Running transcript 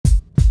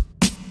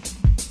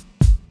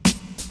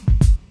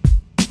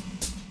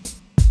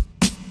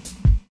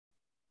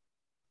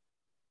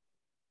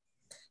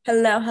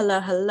Hello,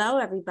 hello, hello,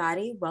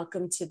 everybody.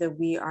 Welcome to the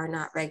We Are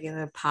Not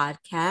Regular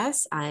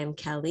podcast. I am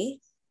Kelly.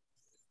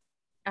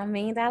 I'm $1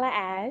 Million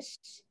Ash.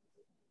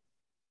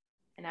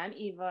 And I'm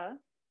Eva.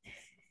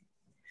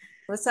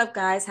 What's up,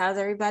 guys? How's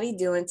everybody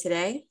doing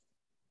today?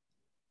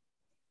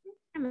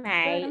 I'm Good.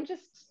 right. I'm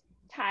just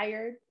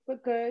tired,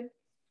 but good.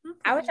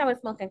 I wish I was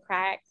smoking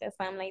crack or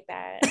something like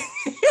that.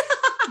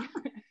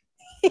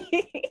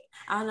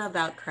 I don't know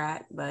about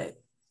crack, but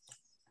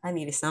I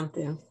needed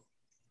something.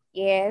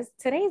 Yes,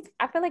 I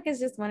feel like it's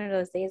just one of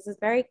those days. It's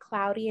very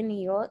cloudy in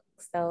New York,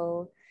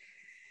 so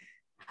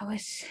I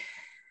wish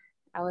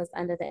I was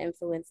under the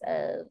influence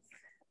of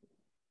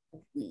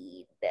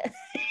weed.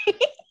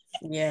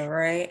 Yeah,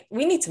 right.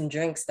 We need some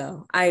drinks,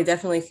 though. I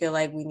definitely feel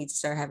like we need to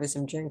start having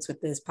some drinks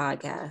with this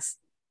podcast.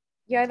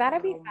 Yeah,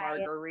 that'd be fire.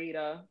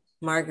 Margarita.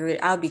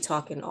 Margaret, I'll be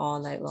talking all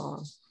night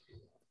long.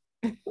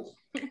 All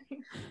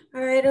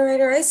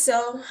right.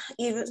 So,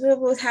 Eva,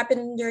 what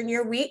happened during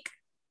your week?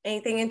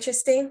 Anything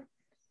interesting?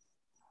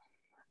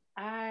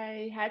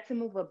 I had to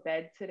move a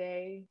bed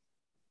today.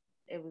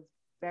 It was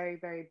very,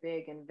 very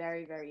big and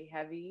very, very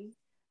heavy.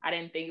 I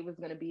didn't think it was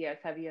going to be as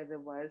heavy as it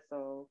was,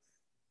 so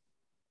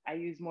I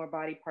used more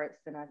body parts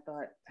than I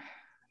thought.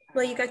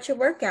 Well, you got your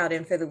workout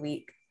in for the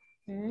week.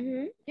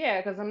 Mm-hmm.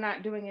 Yeah, because I'm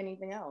not doing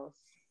anything else.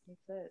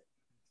 That's it.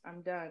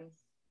 I'm done.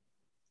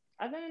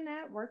 Other than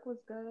that, work was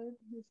good.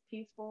 It was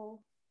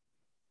peaceful.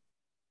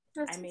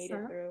 I made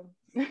it through.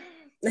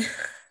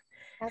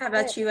 How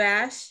about you,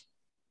 Ash?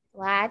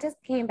 Well, I just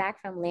came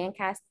back from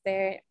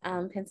Lancaster,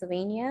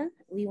 Pennsylvania.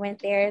 We went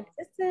there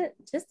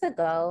just to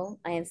go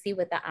and see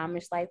what the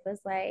Amish life was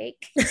like.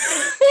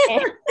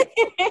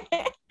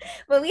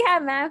 But we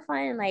had mad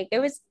fun.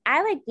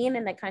 I like being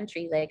in the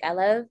country. Like I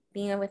love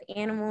being with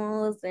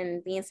animals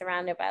and being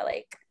surrounded by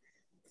like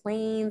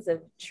plains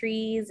of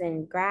trees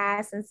and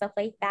grass and stuff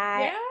like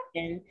that.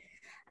 Yeah. And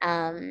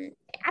I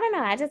don't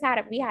know.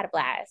 We had a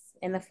blast,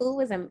 and the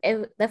food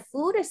the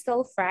food is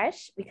so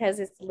fresh because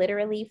it's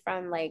literally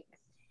from like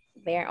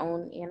their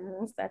own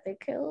animals that they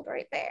killed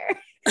right there.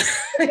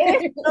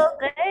 It was so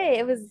good.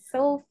 It was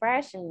so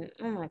fresh, and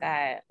oh my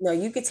god. No,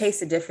 you could taste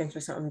the difference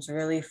when something's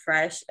really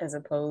fresh as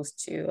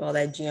opposed to all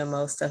that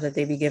GMO stuff that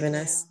they be giving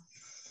us.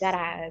 That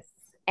ass.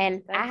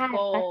 And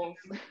I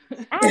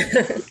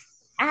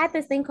had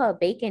this thing called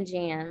bacon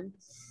jam.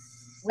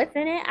 What's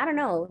in it? I don't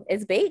know.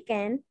 It's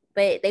bacon,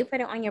 but they put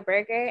it on your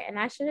burger, and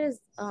that shit is,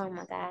 oh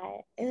my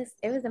god, it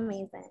was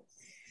amazing.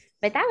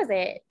 But that was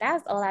it. That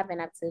was all I've been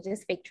up to.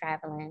 Just fake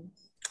traveling.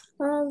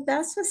 Well,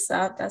 that's what's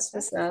up. That's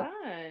fun.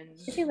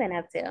 What you been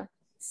up to?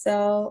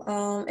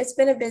 So it's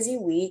been a busy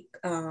week.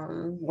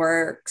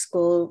 Work,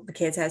 school, the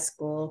kids had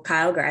school.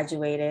 Kyle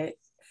graduated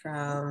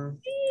from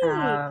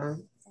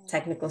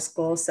technical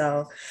school.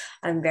 So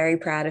I'm very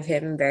proud of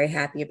him. I'm very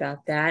happy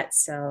about that.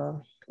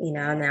 So,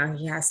 now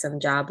he has some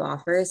job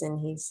offers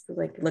and he's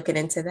like looking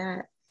into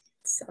that.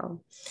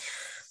 So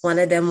one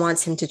of them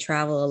wants him to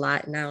travel a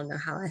lot, and I don't know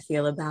how I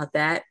feel about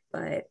that,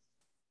 but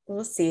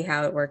we'll see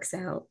how it works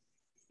out.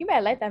 You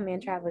better let that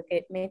man travel,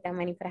 make that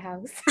money for the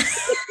house.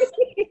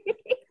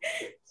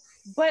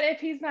 But if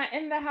he's not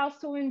in the house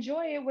to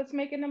enjoy it, what's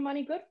making the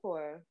money good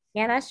for?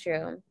 Yeah, that's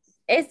true.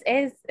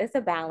 It's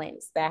a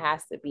balance that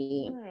has to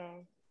be.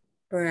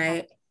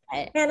 Right.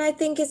 And I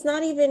think it's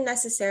not even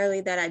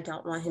necessarily that I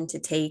don't want him to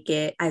take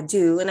it. I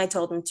do. And I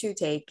told him to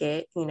take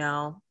it,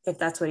 if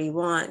that's what he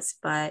wants.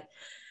 But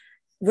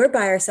we're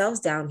by ourselves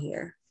down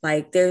here.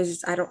 Like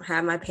I don't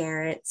have my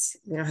parents.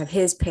 We don't have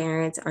his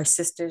parents. Our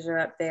sisters are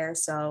up there.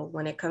 So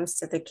when it comes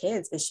to the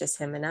kids, it's just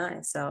him and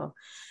I. So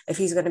if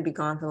he's going to be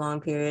gone for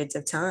long periods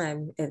of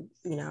time,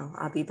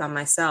 I'll be by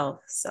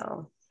myself.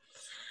 So,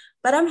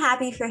 but I'm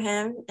happy for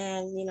him,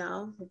 and,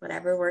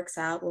 whatever works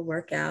out will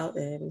work out.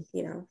 And,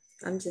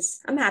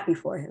 I'm happy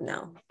for him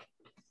now.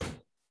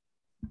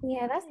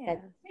 Yeah, that's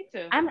good. Me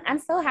too. I'm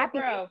so happy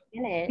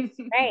in it.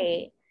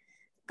 Right.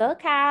 Go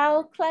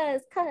cow,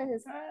 cuz.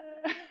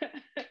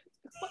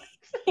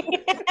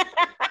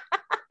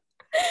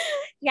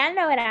 Y'all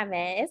know what I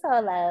meant. It's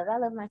all love. I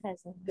love my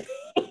cousin.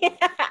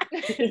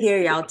 I can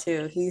hear y'all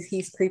too.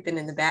 He's creeping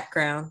in the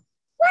background.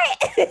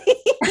 What? Yes.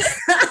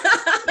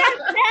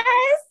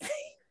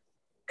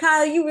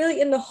 Kyle, you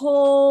really in the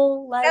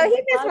whole like? No,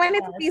 he just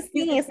wanted to be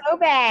seen so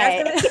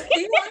bad.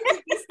 He wanted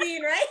to be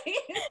seen, right?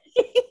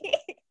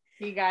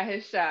 He got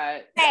his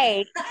shot.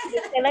 Hey,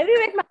 let me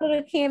make my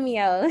little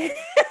cameo.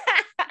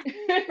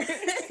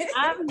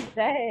 I'm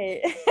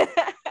dead.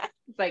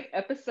 It's like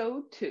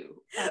episode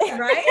 2.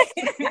 Right?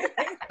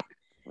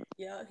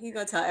 Yo, he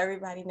gonna tell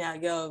everybody now,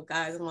 yo,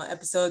 guys, I'm on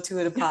episode 2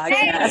 of the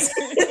podcast.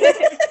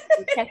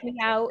 Check me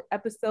out,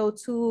 episode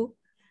 2,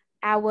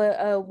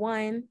 hour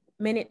 1,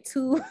 minute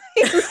 2.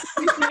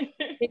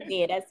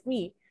 Yeah, that's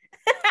me.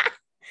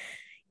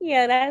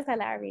 Yeah, that's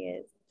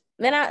hilarious.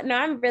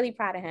 I'm really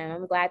proud of him.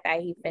 I'm glad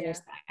that he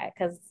finished that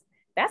because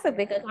that's a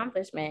big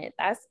accomplishment.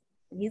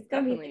 He's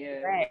gonna definitely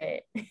be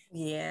great.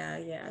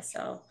 Yeah.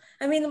 So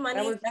I mean, the money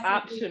that was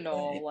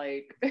optional. Good.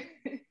 Like,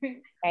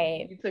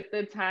 right. You took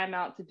the time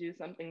out to do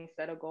something,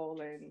 set a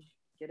goal, and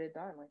get it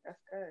done. Like,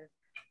 that's good.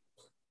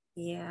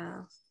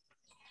 Yeah.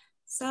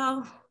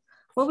 So,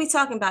 what we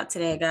talking about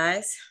today,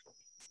 guys?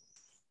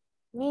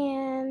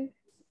 Man,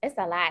 it's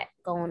a lot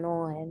going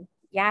on.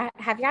 Yeah,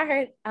 have y'all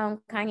heard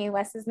Kanye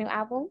West's new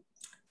album?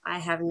 I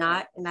have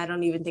not, and I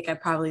don't even think I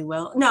probably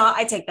will. No,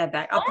 I take that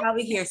back. I'll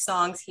probably hear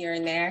songs here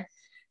and there,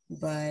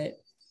 but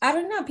I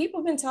don't know.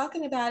 People have been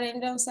talking about it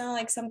and don't sound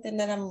like something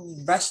that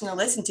I'm rushing to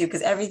listen to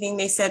because everything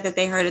they said that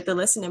they heard at the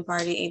listening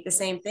party ain't the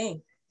same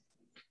thing.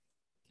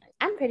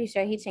 I'm pretty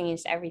sure he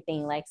changed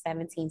everything like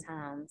 17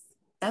 times.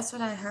 That's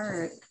what I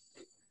heard.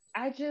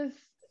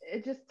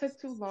 It just took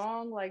too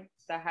long. Like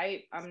the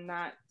hype, I'm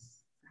not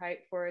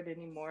hyped for it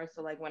anymore.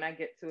 So like when I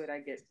get to it, I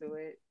get to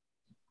it.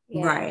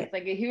 Yeah. Right. It's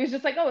like he was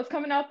just like, oh, it's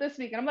coming out this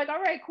week. And I'm like,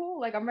 all right,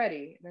 cool. Like I'm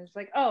ready. And it's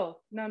like, oh,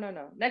 no.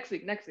 Next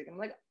week. I'm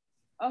like,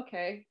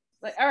 okay.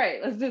 Like, all right,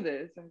 let's do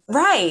this. Like,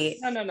 right.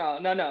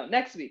 No.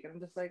 Next week. And I'm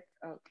just like,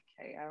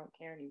 okay, I don't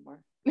care anymore.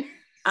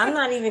 I'm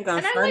not even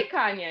going to. And I like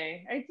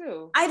Kanye. I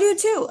do. I do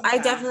too. Yeah. I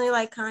definitely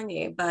like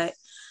Kanye. But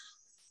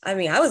I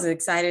mean, I was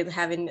excited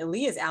having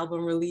Aaliyah's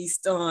album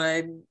released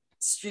on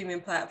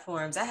streaming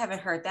platforms. I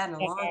haven't heard that in a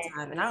long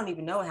time. And I don't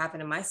even know what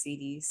happened to my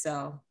CDs.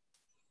 So.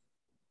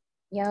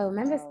 Yo,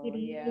 remember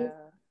CDs? Yeah.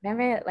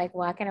 Remember like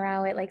walking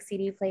around with like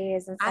CD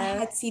players and stuff? I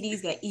had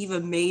CDs that Eva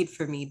made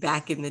for me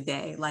back in the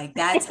day. Like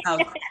that's how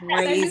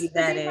crazy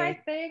that is. My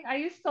thing. I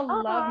used to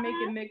love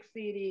making mix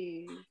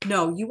CDs.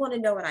 No, you want to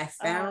know what I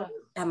found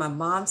at my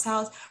mom's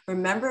house?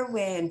 Remember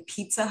when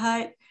Pizza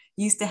Hut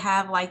used to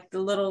have like the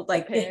little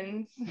like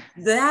pins?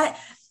 That,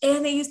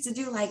 and they used to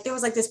do like there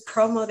was like this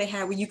promo they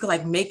had where you could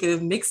like make a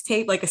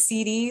mixtape, like a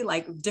CD,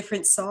 like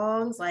different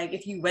songs. Like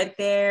if you went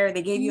there,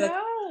 they gave you like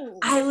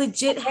I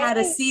legit had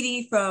a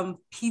CD from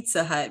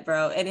Pizza Hut,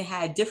 bro, and it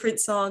had different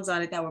songs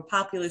on it that were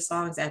popular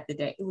songs at the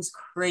day. It was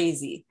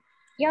crazy.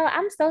 Yo,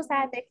 I'm so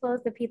sad they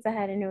closed the Pizza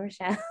Hut in New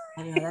Rochelle.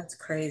 I know, that's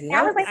crazy.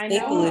 That was like a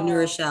staple in New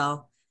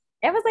Rochelle.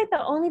 It was like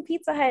the only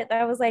Pizza Hut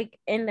that was like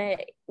in the,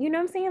 you know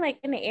what I'm saying? Like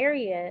in the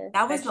area.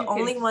 That was the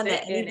only one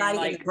that anybody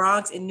in the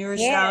Bronx in New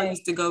Rochelle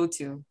used to go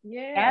to.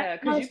 Yeah,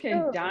 because you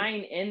can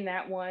dine in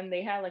that one.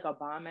 They had like a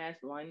bomb ass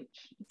lunch.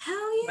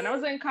 Hell yeah. When I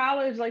was in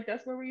college, like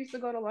that's where we used to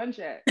go to lunch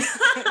at.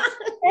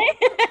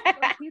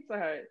 Pizza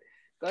Hut.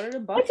 Go to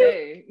the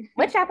buffet.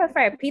 Which I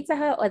prefer, Pizza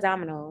Hut or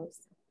Domino's?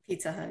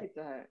 Pizza Hut.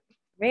 Pizza Hut.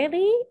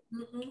 Really?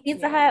 Mm-hmm.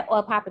 Pizza Hut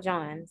or Papa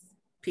John's?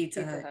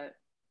 Pizza Hut.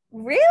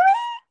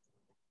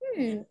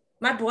 Really?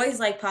 My boys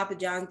like Papa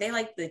John's. They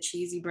like the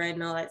cheesy bread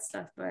and all that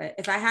stuff. But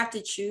if I have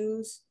to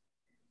choose,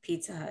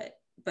 Pizza Hut.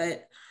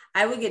 But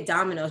I would get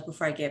Domino's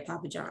before I get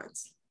Papa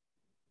John's.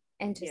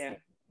 Interesting.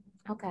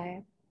 Yeah.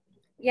 Okay.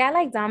 Yeah, I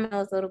like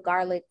Domino's little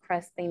garlic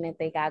crust thing that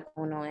they got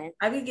going on.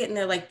 I be getting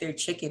their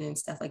chicken and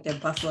stuff, like their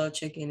buffalo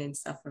chicken and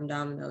stuff from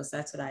Domino's.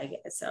 That's what I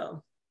get.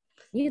 So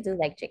you do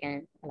like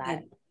chicken a lot.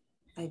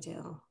 I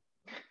do.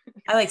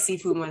 I like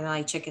seafood more than I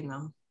like chicken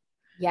though.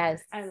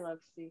 Yes. I love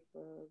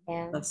seafood.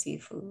 Yeah. Love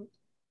seafood.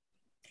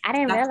 I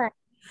didn't realize.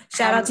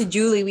 Shout out to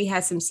Julie. We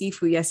had some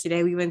seafood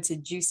yesterday. We went to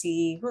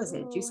Juicy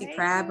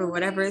Crab or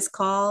whatever it's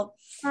called.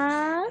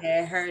 Huh?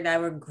 I heard I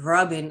were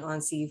grubbing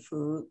on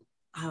seafood.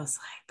 I was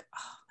like,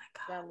 oh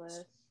my gosh.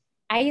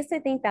 I used to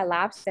think that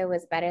lobster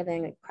was better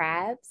than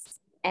crabs.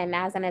 And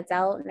as an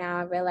adult, now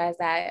I realize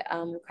that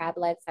crab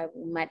legs are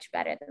much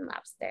better than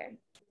lobster.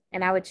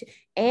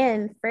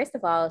 And first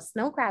of all,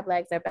 snow crab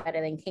legs are better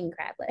than king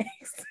crab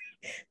legs.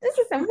 This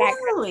is some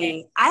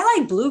really. I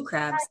like blue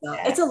crabs though.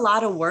 It's a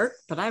lot of work,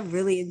 but I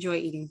really enjoy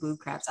eating blue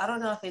crabs. I don't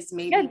know if it's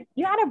maybe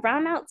you had a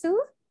brown out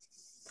too?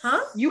 Huh?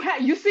 You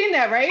seen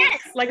that, right? Yes.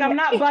 Like I'm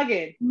not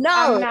bugging.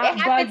 No, I'm not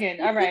bugging.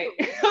 All right.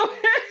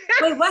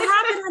 Wait, what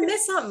happened? I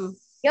missed something.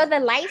 Yo, the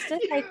lights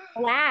just like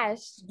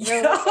flashed. You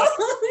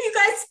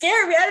guys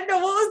scared me. I didn't know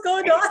what was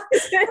going on.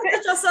 I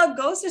thought y'all saw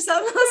ghosts or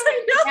something.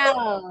 I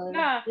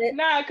was like,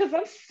 nah, because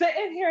I'm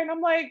sitting here and I'm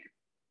like,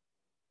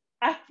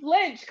 I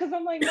flinch because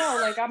I'm like, no,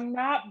 like I'm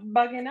not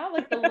bugging out,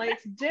 like the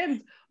lights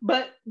dimmed,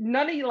 but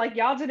none of you, like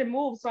y'all didn't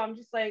move. So I'm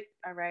just like,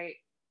 all right,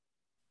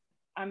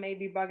 I may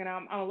be bugging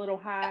out. I'm a little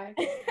high.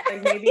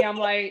 Like maybe I'm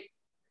like,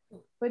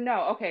 but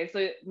no, okay,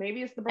 so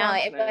maybe it's the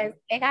Bronx. No,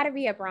 it gotta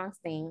be a Bronx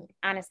thing,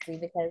 honestly,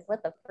 because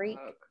what the freak?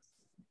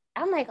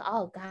 I'm like,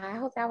 oh God, I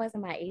hope that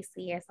wasn't my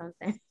AC or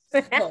something.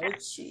 Oh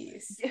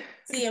jeez.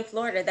 See, in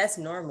Florida, that's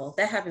normal.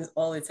 That happens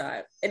all the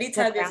time.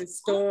 Anytime there's a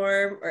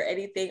storm or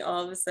anything,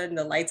 all of a sudden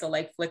the lights will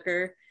like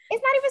flicker.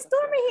 It's not even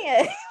storming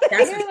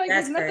here.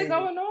 There's nothing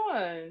going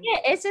on. Yeah,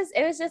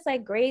 it was just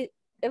like great.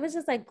 It was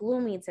just like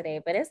gloomy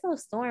today, but it's no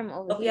storm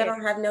over here. Y'all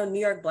don't have no New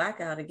York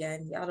blackout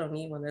again. Y'all don't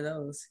need one of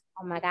those.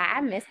 Oh my God,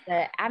 I missed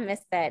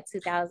that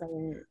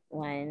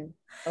 2001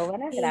 or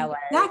whatever that was.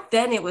 Back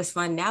then it was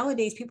fun.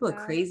 Nowadays people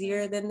are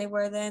crazier than they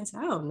were then. So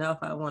I don't know if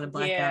I want to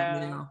black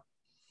out now.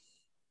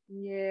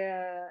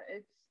 Yeah,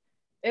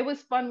 it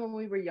was fun when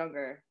we were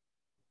younger.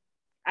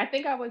 I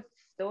think I would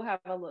still have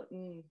a look.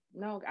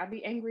 No, I'd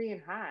be angry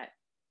and hot.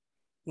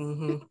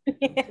 Mm-hmm.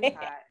 Too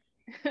hot.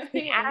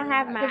 I don't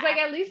have my. Because like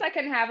at least I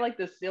can have like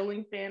the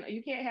ceiling fan.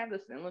 You can't have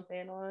the ceiling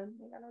fan on.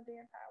 You got no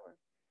damn power.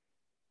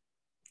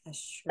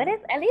 That's true. But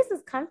at least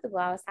it's comfortable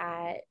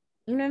outside.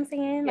 You know what I'm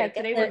saying? Yeah, Like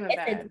today wasn't it's a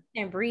bad.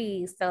 decent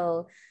breeze,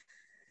 so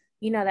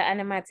the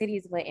under my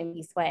titties wouldn't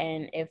be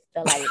sweating if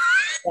the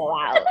lights go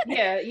out.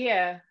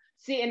 Yeah.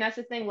 See, and that's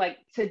the thing. Like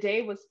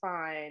today was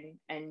fine,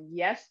 and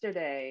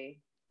yesterday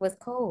Was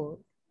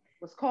cold.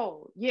 was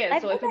cold. Yeah.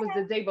 Like, So if it was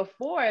the day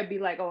before, it'd be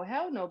like, oh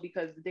hell no,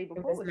 because the day it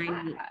before was was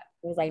 90. hot.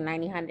 It was like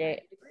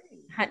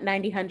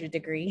 100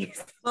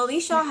 degrees. Well, at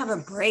least y'all have a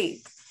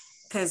break,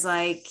 because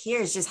like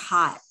here it's just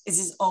hot. It's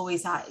just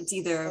always hot. It's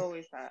either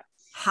Always hot.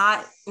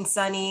 Hot and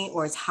sunny,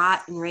 or it's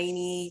hot and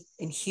rainy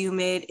and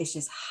humid. It's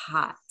just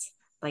hot.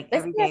 Like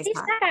every day is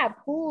hot. Y'all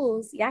got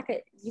pools. You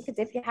could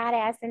dip your hot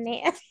ass in there.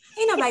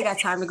 Ain't nobody got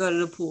time to go to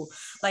the pool.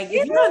 Like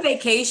if you're on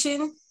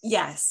vacation,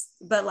 yes,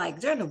 but like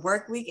during the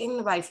work week, ain't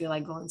nobody feel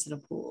like going to the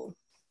pool.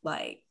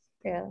 Like,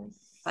 really?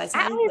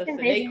 Listen,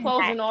 they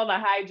closing all the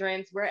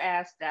hydrants. We're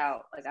assed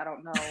out. Like I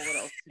don't know what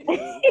else to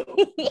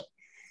do.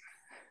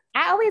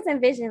 I always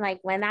envision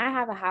like when I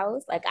have a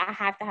house, like I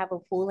have to have a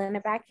pool in the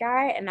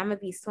backyard, and I'm gonna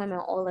be swimming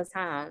all the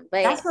time.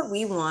 But that's what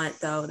we want,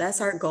 though.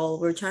 That's our goal.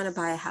 We're trying to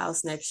buy a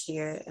house next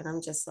year, and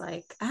I'm just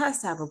like, I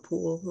have to have a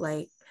pool,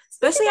 like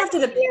especially after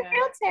the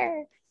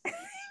realtor.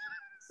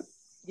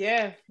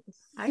 Yeah,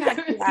 I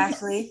got you,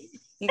 Ashley.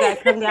 You gotta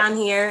come down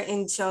here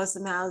and show us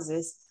some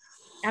houses.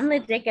 I'm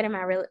legit getting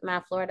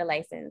my Florida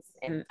license,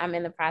 and I'm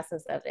in the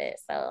process of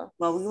it. So,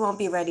 well, we won't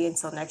be ready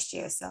until next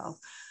year. So,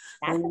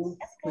 when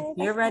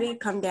you're ready,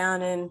 come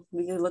down and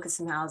we can look at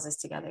some houses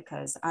together.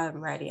 Because I'm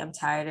ready. I'm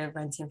tired of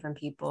renting from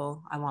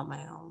people. I want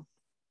my own.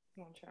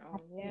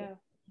 Yeah,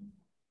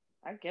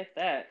 I get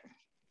that.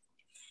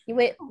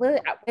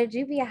 Would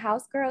you be a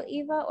house girl,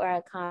 Eva, or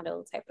a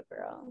condo type of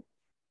girl?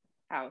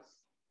 House.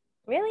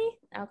 Really?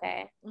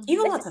 Okay.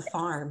 Eva wants a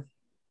farm.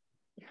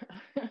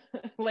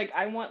 Like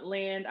I want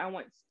land, I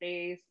want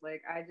space,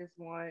 like I just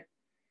want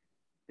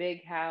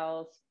big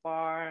house,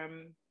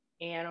 farm,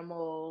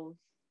 animals,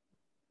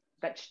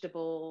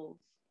 vegetables,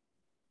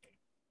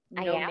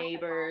 no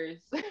neighbors.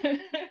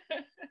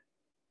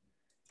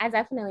 I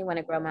definitely want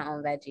to grow my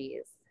own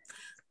veggies.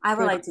 I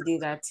would like to do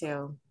that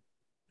too.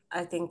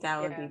 I think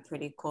that would be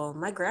pretty cool.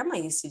 My grandma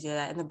used to do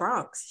that in the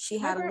Bronx. She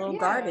had a little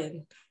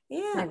garden.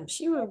 Yeah,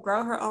 she would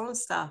grow her own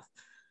stuff.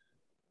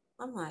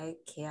 I'm like,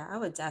 yeah, I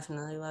would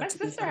definitely love to.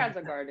 My sister has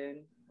a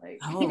garden. Like,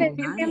 even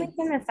your family's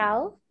in the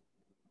South.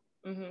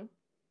 Mm-hmm.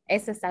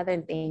 It's a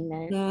Southern thing,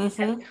 then.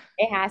 Mm-hmm.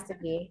 It has to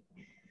be.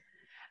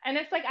 And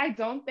it's like I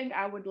don't think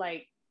I would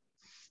like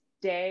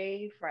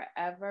stay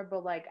forever,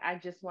 but like I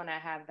just want to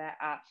have that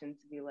option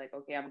to be like,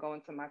 okay, I'm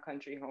going to my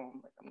country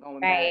home. Like I'm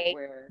going back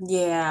where.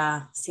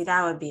 Yeah, see,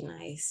 that would be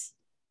nice.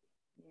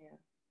 Yeah.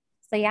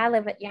 So y'all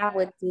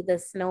would do the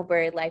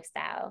snowbird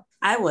lifestyle.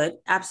 I would,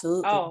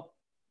 absolutely. Oh.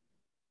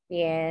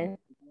 Yeah.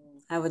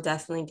 I would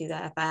definitely do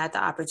that if I had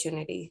the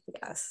opportunity.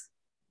 Yes.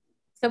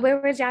 So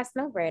where was y'all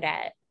snowbird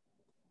at?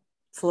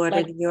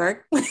 Florida, New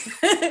York.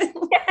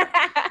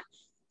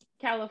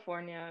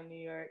 California, New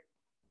York.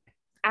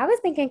 I was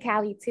thinking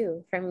Cali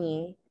too for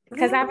me,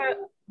 because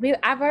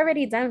I've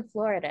already done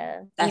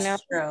Florida.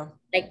 That's true.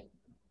 Like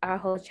our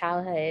whole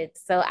childhood.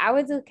 So I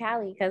would do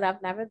Cali because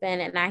I've never been,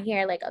 and I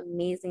hear like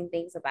amazing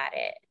things about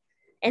it.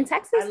 In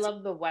Texas, I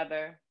love the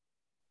weather.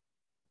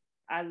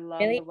 I love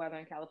the weather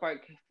in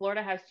California.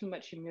 Florida has too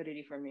much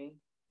humidity for me.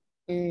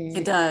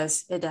 It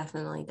does. It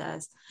definitely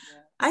does. Yeah.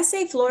 I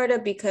say Florida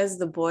because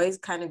the boys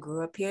kind of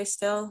grew up here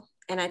still.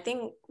 And I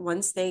think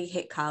once they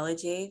hit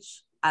college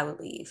age, I would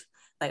leave.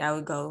 Like I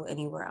would go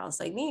anywhere else.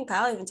 Like me and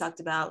Kyle even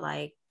talked about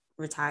like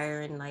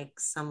retiring like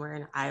somewhere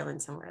in an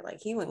island somewhere. Like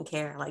he wouldn't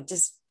care. Like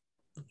just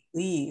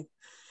leave.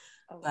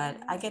 But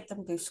I get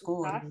them through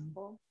school.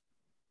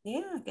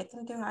 Get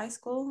them through high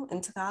school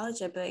into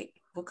college. I'd be like,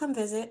 we'll come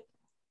visit.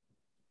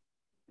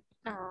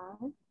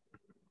 Oh,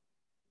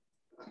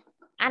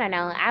 I don't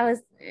know. I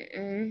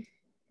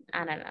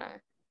don't know.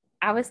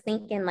 I was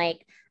thinking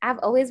like I've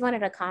always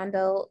wanted a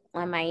condo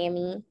on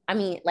Miami. I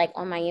mean, like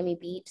on Miami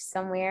Beach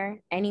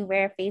somewhere,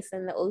 anywhere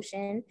facing the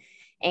ocean,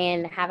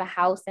 and have a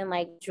house in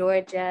like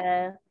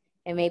Georgia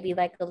and maybe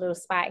like a little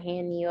spot here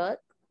in New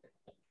York,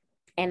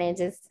 and then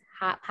just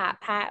hop.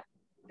 That.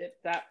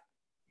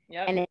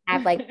 Yep. And then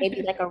have like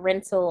maybe like a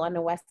rental on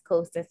the West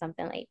Coast or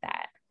something like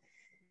that.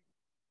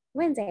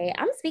 Wednesday,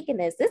 I'm speaking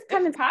this. This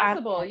coming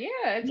possible. Yeah,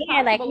 it's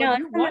possible. Like no, if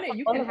you want it,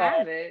 you can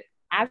have it.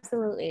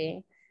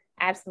 Absolutely.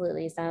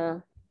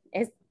 So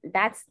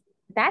that's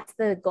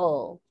the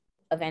goal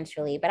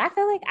eventually. But I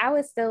feel like I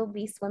would still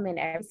be swimming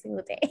every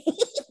single day.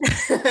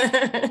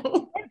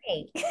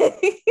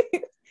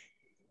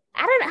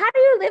 How do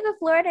you live in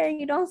Florida and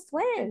you don't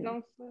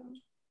swim?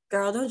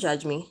 Girl, don't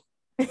judge me.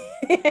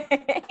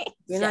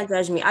 You're not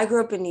judging me. I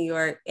grew up in New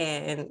York,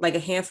 and like a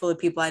handful of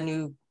people I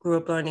knew grew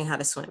up learning how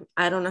to swim.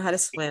 I don't know how to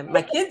swim.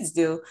 My kids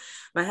do.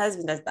 My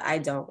husband does, but I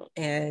don't.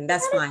 And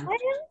that's fine.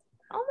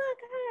 Oh my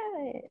God.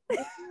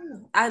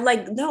 I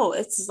like, no,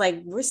 it's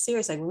like, we're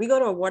serious. Like when we go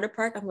to a water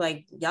park, I'm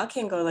like, y'all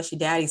can't go unless your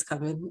daddy's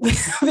coming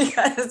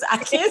because I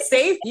can't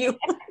save you.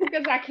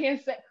 Because I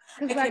can't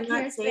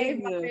save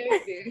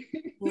you.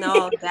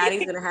 No,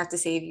 daddy's going to have to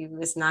save you.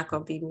 It's not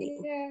going to be me.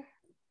 Yeah.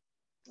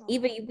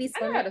 Even you be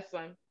swimming. I know how to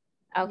swim.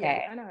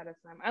 Okay. Yeah, I know how to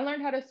swim. I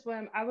learned how to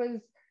swim. I was,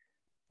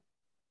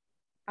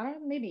 I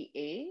don't know, maybe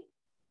 8,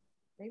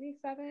 maybe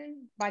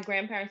 7. My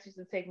grandparents used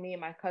to take me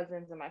and my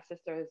cousins and my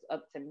sisters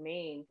up to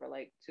Maine for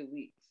like 2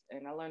 weeks.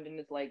 And I learned in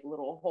this like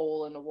little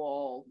hole in the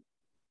wall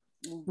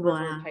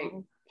river type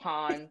Wow.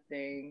 pond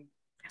thing.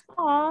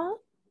 Aw.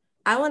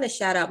 I want to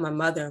shout out my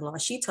mother-in-law.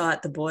 She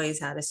taught the boys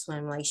how to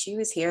swim. Like she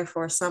was here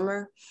for a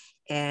summer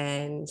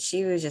and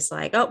she was just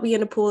like, oh, we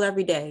in the pool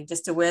every day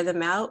just to wear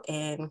them out.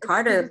 And Because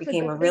Carter it's a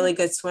became good a thing. really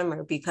good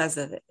swimmer because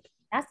of it.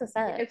 That's what's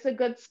up. It's a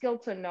good skill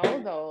to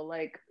know though.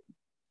 Like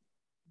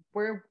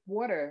we're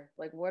water.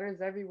 Like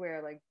water's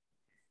everywhere. Like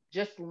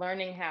just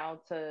learning how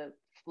to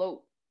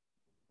float,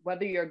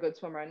 whether you're a good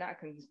swimmer or not,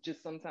 can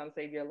just sometimes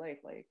save your life.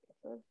 Like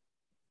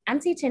I'm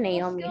teaching a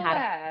Naomi skill how to to.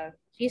 have.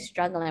 She's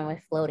struggling with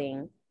floating.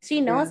 Really? She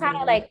knows how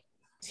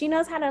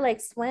to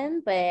like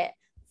swim, but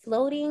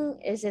floating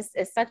is just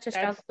it's such a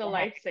struggle That's the to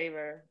have.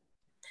 lifesaver.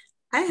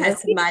 I But had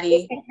she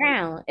somebody. can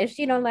drown if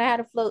she don't learn how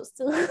to float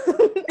too.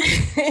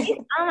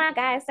 Oh my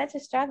God, it's such a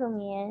struggle,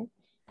 man.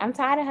 I'm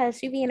tired of her.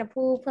 She be in the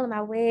pool pulling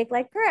my wig,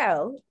 like,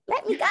 girl,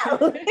 let me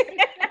go.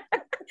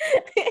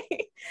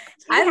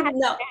 She I had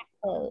no, to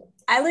float.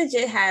 I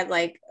legit had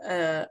like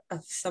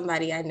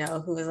somebody I know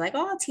who was like,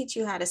 "Oh, I'll teach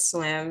you how to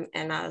swim,"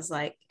 and I was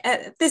like,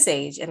 at this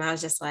age, and I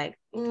was just like,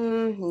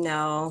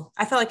 no.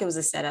 I felt like it was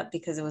a setup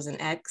because it was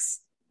an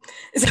ex,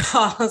 so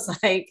I was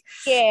like,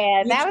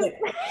 Yeah, you that can't,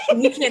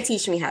 was you can't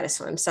teach me how to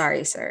swim.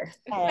 Sorry, sir. It's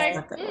It's like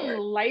not gonna work.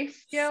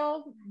 life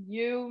skill.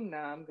 No,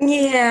 I'm good.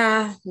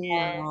 Yeah,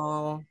 yeah,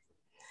 no.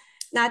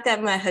 Not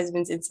that my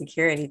husband's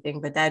insecure or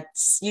anything, but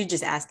that's you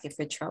just asking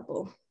for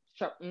trouble.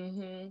 Sure.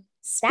 Mm-hmm.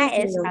 that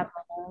Speaking is of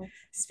trouble.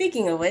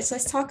 speaking of which,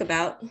 let's go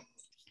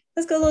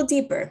a little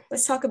deeper.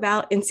 Let's talk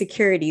about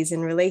insecurities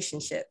in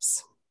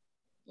relationships.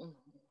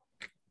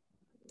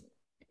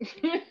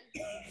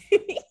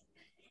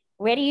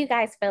 Where do you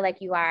guys feel like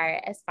you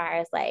are as far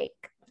as like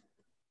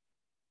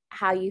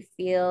how you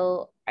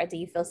feel, or do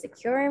you feel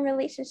secure in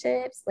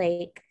relationships?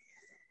 Like,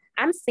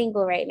 I'm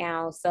single right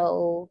now,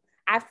 so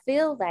I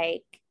feel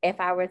like if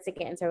I were to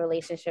get into a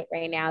relationship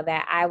right now,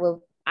 that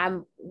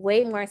I'm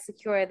way more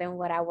secure than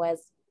what I was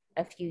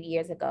a few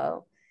years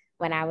ago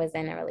when I was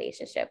in a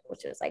relationship,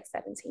 which was like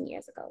 17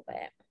 years ago. But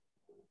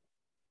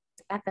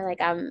I feel like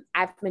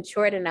I've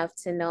matured enough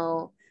to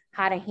know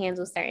how to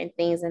handle certain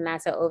things and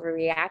not to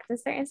overreact in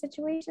certain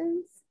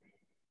situations.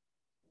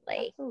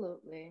 Like,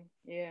 Absolutely.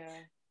 Yeah.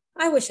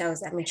 I wish I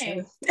was that mature.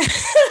 Same.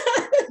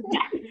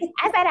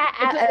 I said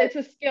It's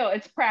a skill.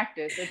 It's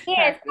practice. It's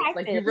yeah, it's practice.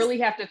 Like you practice. really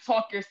have to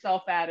talk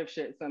yourself out of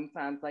shit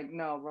sometimes. Like,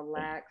 no,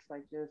 relax.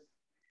 Like just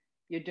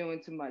you're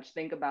doing too much.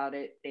 Think about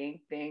it.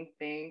 Think. I'm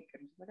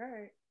just like, all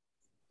right.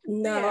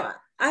 No, Yeah.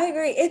 I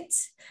agree.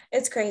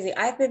 It's crazy.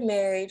 I've been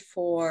married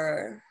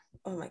for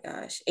oh my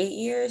gosh, 8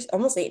 years,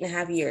 almost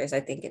 8.5 years, I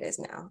think it is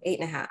now,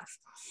 8.5.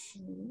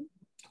 Mhm.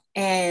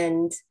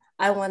 And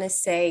I want to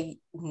say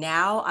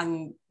now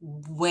I'm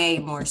way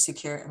more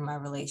secure in my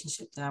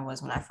relationship than I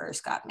was when I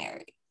first got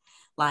married.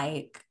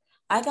 Like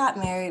I got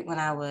married when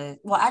I was,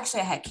 well,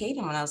 actually I had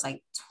Kaden when I was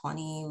like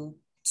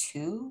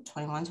 22,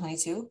 21,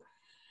 22.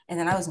 And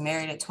then I was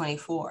married at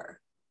 24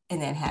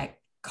 and then had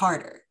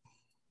Carter.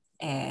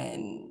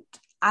 And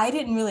I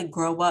didn't really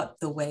grow up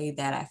the way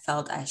that I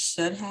felt I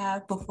should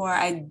have before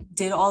I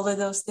did all of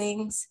those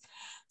things.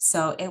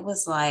 So it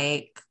was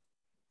like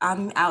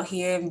I'm out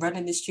here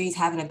running the streets,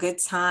 having a good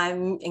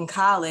time in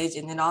college.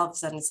 And then all of a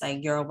sudden it's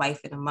like, you're a wife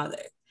and a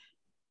mother.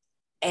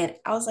 And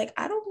I was like,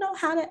 I don't know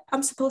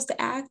I'm supposed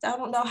to act. I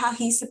don't know how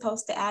he's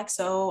supposed to act.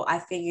 So I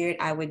figured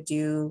I would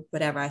do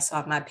whatever I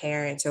saw my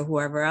parents or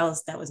whoever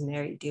else that was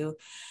married do.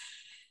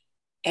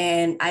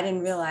 And I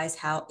didn't realize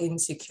how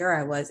insecure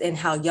I was and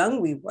how young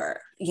we were.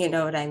 You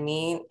know what I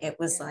mean? It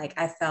was Yeah. like,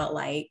 I felt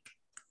like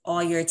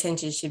all your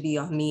attention should be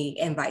on me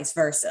and vice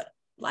versa.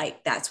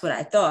 Like, that's what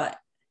I thought.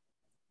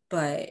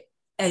 But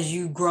as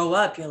you grow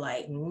up, you're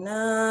like,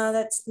 no,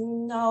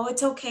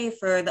 it's okay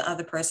for the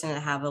other person to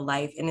have a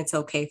life and it's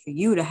okay for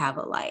you to have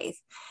a life,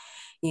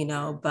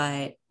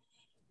 but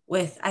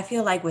I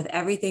feel like with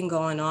everything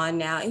going on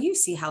now, and you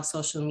see how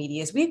social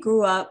media is, we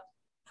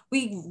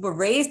were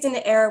raised in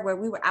an era where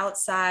we were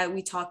outside,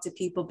 we talked to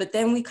people, but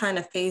then we kind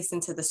of phased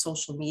into the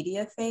social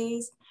media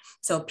phase.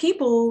 So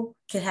people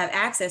can have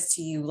access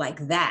to you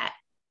like that.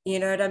 You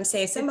know what I'm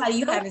saying? Somebody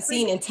you So haven't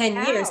seen in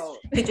 10 years out.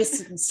 could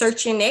just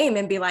search your name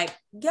and be like,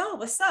 yo,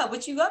 what's up?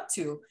 What you up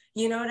to?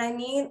 You know what I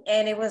mean?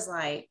 And it was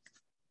like,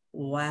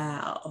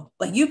 wow.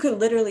 Like you could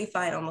literally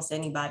find almost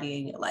anybody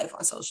in your life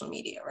on social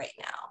media right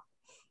now.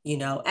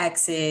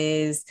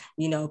 Exes,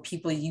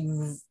 people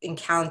you've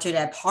encountered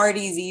at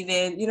parties,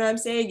 even, you know what I'm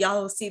saying?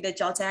 Y'all will see that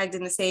y'all tagged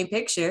in the same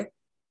picture.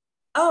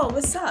 Oh,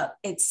 what's up?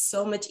 It's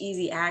so much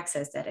easy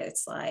access that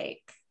it's like,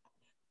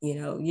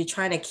 you're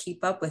trying to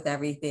keep up with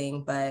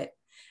everything, but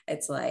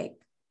it's like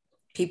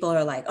people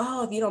are like,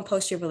 oh, if you don't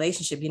post your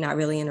relationship, you're not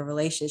really in a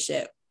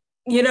relationship.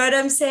 You know what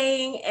I'm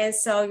saying? And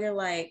so you're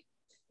like,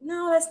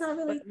 no, that's not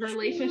really But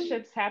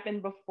relationships happen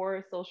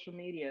before social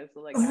media. So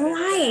like I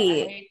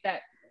right. hate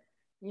that.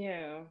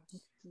 Yeah.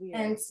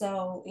 And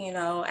so, you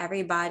know,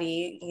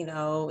 everybody, you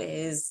know,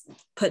 is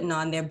putting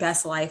on their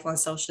best life on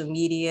social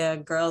media.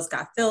 Girls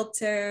got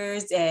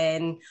filters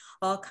and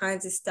all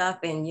kinds of stuff.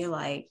 And you're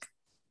like,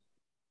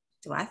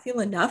 do I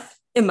feel enough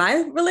in my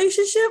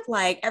relationship?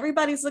 Like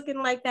everybody's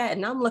looking like that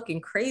and I'm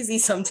looking crazy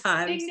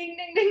sometimes. Ding, ding,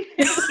 ding,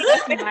 ding.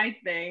 That's my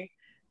thing.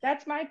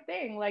 That's my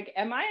thing. Like,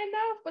 am I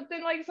enough? But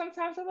then like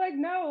sometimes I'm like,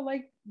 no,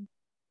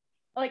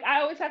 like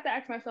I always have to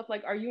ask myself,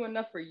 like, are you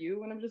enough for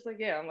you? And I'm just like,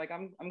 yeah,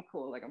 I'm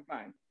cool, like I'm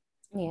fine.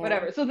 Yeah.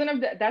 Whatever. So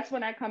then that's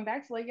when I come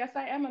back to like, yes,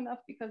 I am enough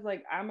because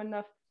like I'm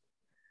enough.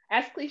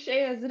 As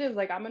cliche as it is,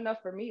 like I'm enough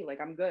for me. Like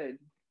I'm good.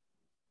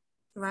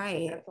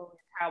 Right. That's always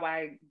how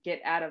I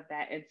get out of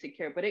that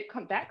insecure. But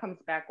that comes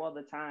back all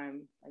the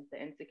time, like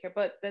the insecure.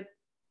 But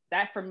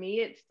that for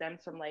me, it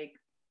stems from like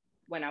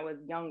when I was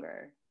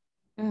younger.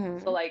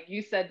 Mm-hmm. So like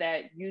you said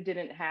that you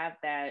didn't have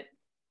that,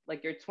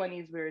 like your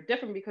 20s were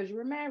different because you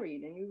were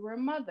married and you were a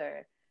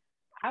mother.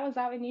 I was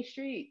out in these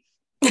streets.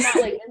 Not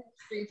like in the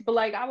streets, but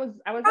like I was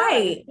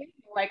right. Out,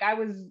 like I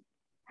was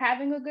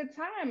having a good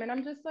time. And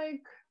I'm just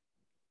like,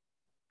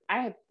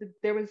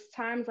 there was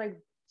times like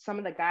some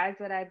of the guys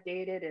that I've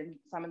dated and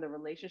some of the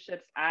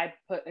relationships, I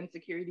put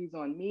insecurities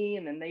on me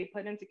and then they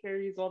put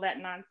insecurities, all that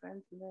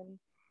nonsense. And then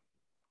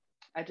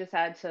I just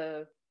had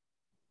to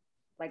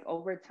like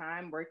over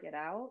time work it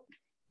out,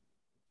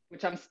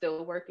 which I'm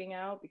still working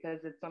out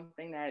because it's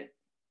something that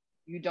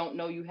you don't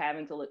know you have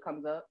until it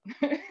comes up.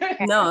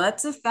 No,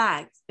 that's a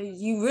fact.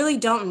 You really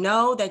don't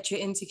know that you're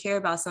insecure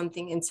about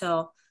something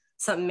until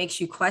something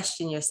makes you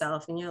question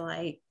yourself and you're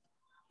like,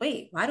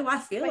 wait, why do I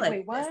feel like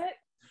wait, what?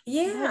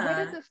 Yeah.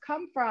 Where did this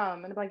come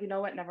from? And I'm like, you know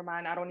what? Never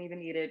mind. I don't even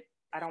need it.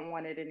 I don't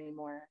want it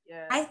anymore.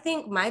 Yeah. I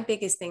think my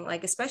biggest thing,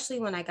 like,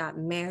 especially when I got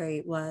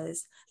married,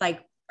 was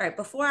like, right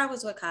before I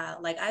was with Kyle,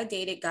 like I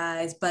dated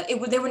guys, but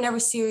they were never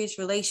serious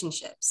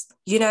relationships.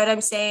 You know what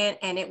I'm saying?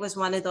 And it was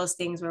one of those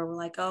things where we're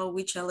like, oh,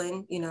 we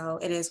chilling, you know,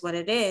 it is what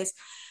it is.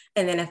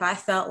 And then if I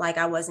felt like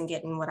I wasn't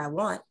getting what I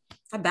want,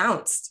 I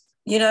bounced.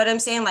 You know what I'm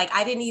saying? Like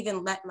I didn't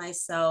even let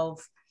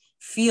myself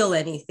feel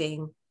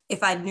anything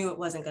if I knew it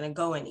wasn't going to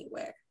go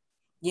anywhere.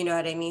 You know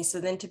what I mean?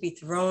 So then to be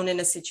thrown in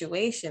a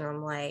situation,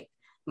 I'm like,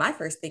 my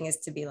first thing is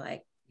to be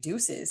like,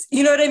 deuces,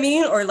 you know what I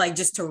mean? Or like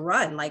just to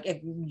run. Like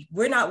if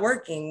we're not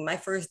working, my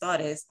first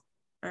thought is,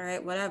 all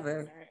right,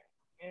 whatever.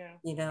 Yeah.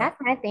 You know, that's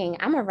my thing.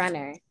 I'm a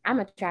runner. I'm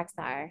a track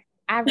star.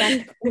 I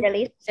run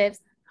relationships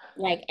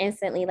like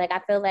instantly. Like I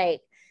feel like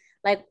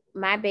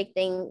my big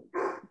thing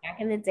back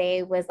in the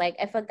day was like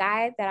if a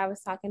guy that I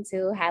was talking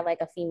to had like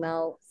a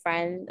female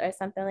friend or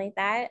something like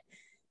that,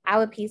 I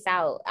would peace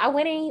out. I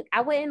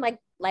wouldn't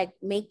like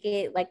make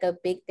it like a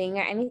big thing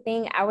or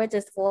anything. I would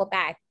just fall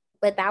back.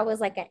 But that was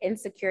like an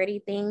insecurity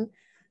thing.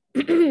 I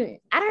don't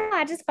know.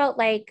 I just felt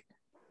like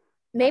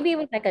maybe it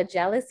was like a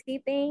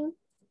jealousy thing,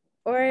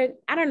 or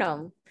I don't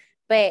know.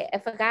 But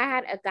if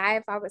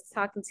if I was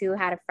talking to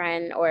had a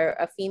friend or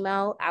a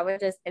female, I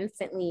would just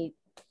instantly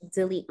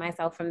delete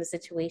myself from the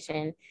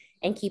situation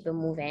and keep it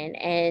moving.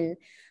 And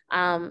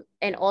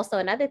also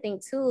another thing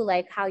too,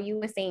 like how you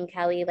were saying,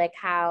 Kelly, like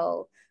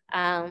how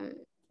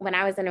when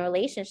I was in a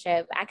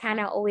relationship, I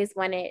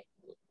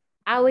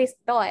always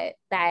thought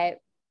that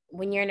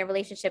when you're in a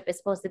relationship, it's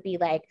supposed to be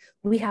like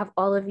we have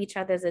all of each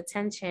other's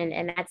attention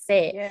and that's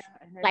it. Yeah,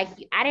 like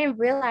I didn't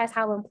realize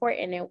how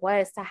important it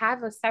was to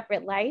have a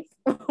separate life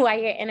while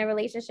you're in a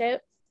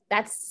relationship.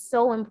 That's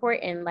so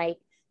important. Like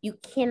you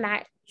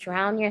cannot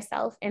drown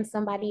yourself in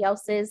somebody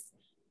else's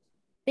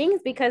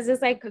things because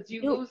it's like because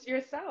you lose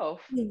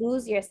yourself. You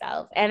lose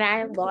yourself. And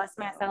I lost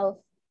myself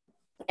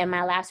in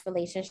my last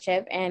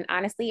relationship. And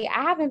honestly,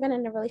 I haven't been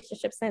in a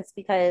relationship since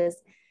because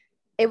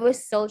it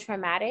was so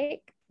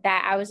traumatic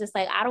that I was just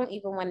like, I don't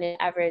even want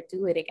to ever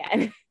do it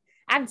again.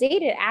 I've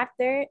dated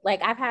after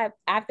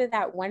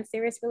that one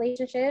serious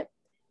relationship,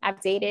 I've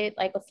dated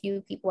like a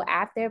few people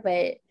after,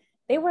 but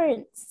they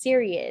weren't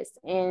serious.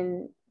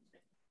 And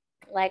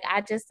like, I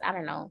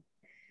don't know.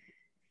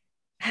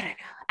 I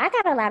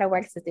got a lot of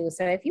work to do.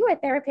 So if you are a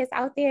therapist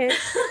out there,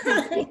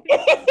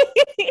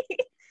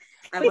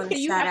 I want to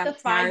shout out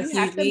to our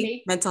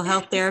Hughley, mental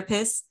health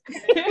therapist.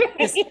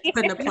 Just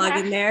putting a plug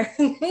in there.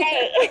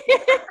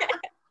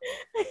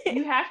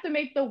 You have to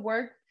make the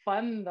work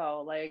fun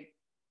though. Like,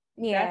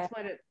 yeah,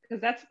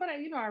 that's what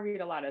I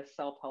read a lot of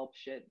self-help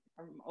shit.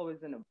 I'm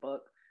always in a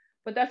book,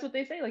 but that's what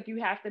they say. Like,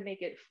 you have to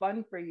make it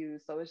fun for you.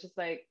 So it's just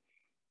like,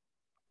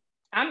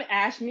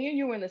 me and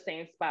you were in the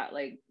same spot.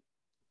 Like,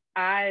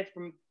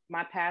 from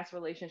my past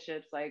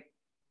relationships, like,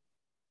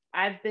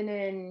 I've been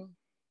in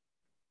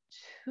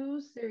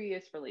 2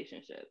 serious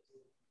relationships.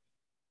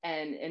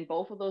 And in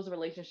both of those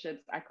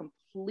relationships, I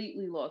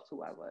completely lost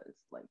who I was.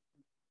 Like,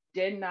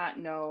 did not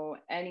know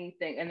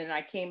anything. And then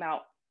I came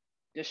out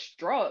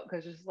distraught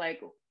because it's like,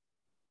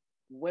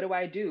 what do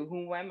I do?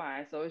 Who am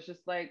I? So it's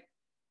just like,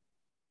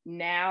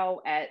 now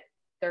at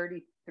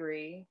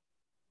 33,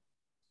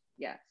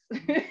 yes.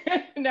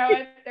 Now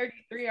at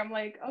 33, I'm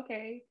like,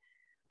 okay,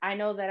 I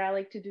know that I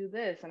like to do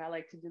this and I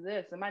like to do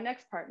this. And my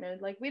next partner,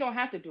 like, we don't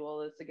have to do all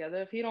this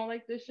together. If he don't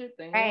like this shit,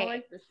 then he don't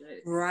like this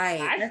shit.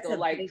 Right. I still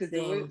like to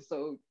do it.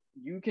 So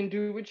you can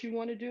do what you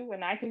want to do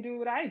and I can do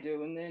what I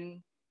do. And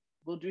then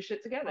we'll do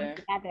shit together.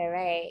 Together,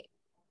 right?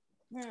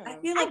 Yeah. I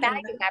feel like I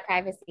value my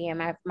privacy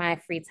and my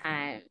free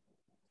time.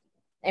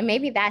 And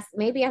maybe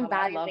I'm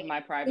valuing. I love my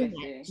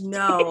privacy.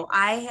 No,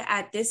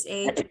 at this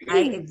age,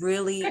 I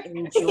really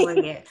enjoy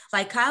it.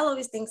 Like Kyle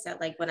always thinks that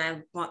like when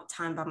I want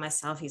time by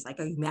myself, he's like,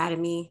 "Are you mad at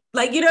me?"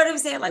 Like, you know what I'm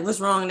saying? Like, what's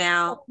wrong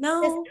now?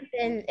 No,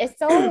 it's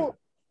so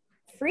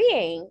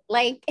freeing.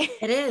 Like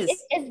it is.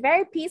 It's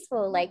very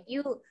peaceful. Like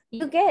you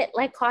get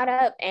like caught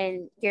up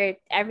in your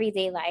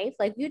everyday life.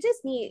 Like you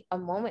just need a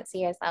moment to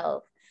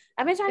yourself.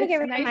 I've been trying to get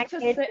rid of my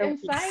kids. Sit in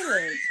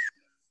silence.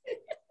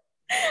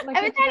 Like,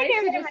 I've been trying to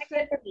get rid of my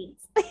kids for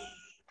weeks.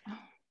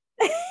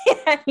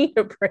 I need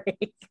a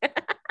break.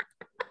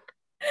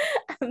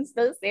 I'm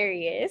so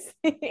serious.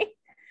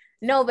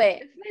 No, but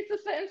it's nice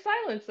to sit in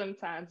silence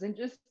sometimes and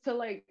just to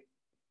like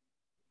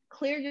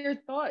clear your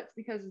thoughts,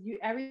 because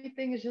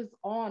everything is just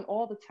on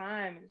all the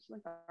time. And it's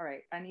like, all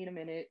right, I need a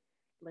minute.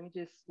 Let me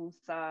just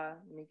let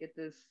me get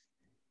this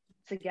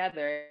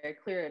together,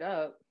 clear it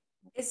up.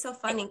 It's so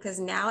funny because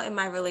now in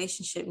my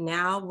relationship,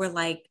 now we're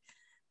like,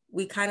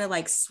 we kind of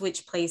like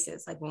switch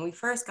places. Like when we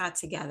first got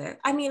together,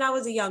 I mean, I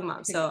was a young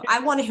mom, so I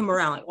wanted him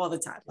around like all the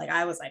time. Like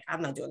I was like,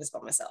 I'm not doing this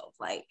by myself.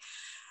 Like,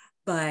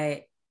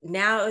 but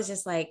now it was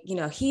just like, you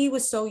know, he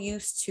was so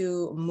used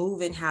to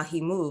moving how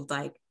he moved.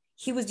 Like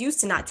he was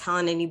used to not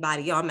telling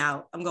anybody, yo, I'm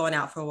out, I'm going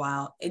out for a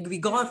while. It'd be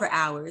gone for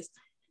hours.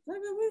 Where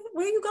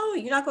are you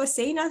going? You're not going to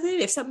say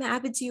nothing? If something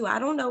happened to you, I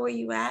don't know where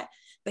you at.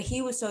 But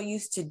he was so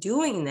used to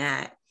doing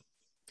that.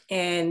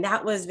 And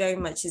that was very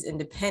much his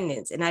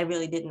independence. And I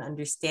really didn't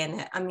understand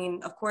that. I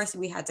mean, of course,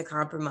 we had to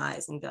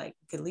compromise and be like,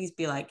 at least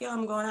be like, yo,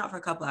 I'm going out for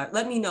a couple hours.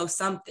 Let me know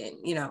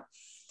something, you know.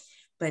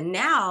 But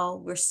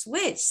now we're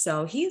switched.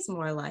 So he's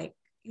more like,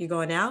 you're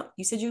going out?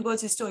 You said you go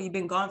to the store. You've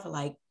been gone for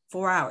like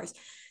 4 hours.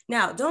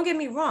 Now, don't get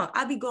me wrong.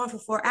 I'd be gone for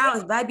 4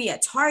 hours, but I'd be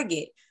at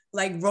Target,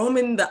 like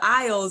roaming the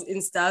aisles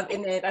and stuff.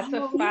 And then that's a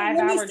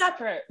 5-hour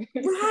trip.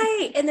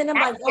 Right. And then I'm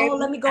like, oh,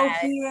 let me go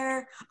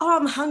here. Oh,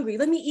 I'm hungry.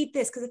 Let me eat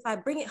this. Because if I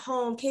bring it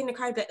home, Kate in the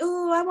car, I'd be like,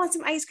 oh, I want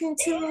some ice cream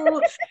too.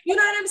 You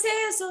know what I'm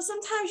saying? So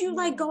sometimes you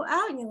like go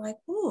out and you're like,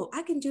 oh,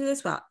 I can do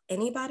this without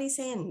anybody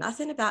saying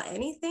nothing about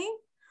anything.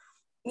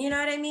 You know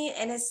what I mean?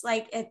 And it's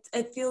like,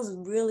 it feels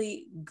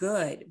really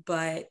good.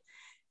 But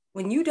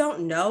when you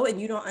don't know and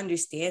you don't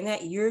understand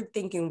that, you're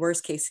thinking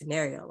worst case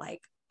scenario, like,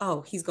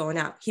 oh, he's going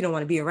out. He don't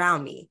want to be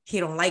around me. He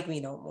don't like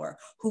me no more.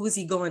 Who is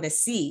he going to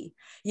see?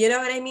 You know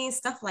what I mean?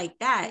 Stuff like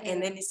that. Mm-hmm.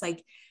 And then it's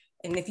like,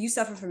 and if you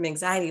suffer from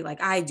anxiety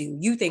like I do,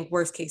 you think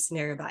worst case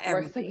scenario about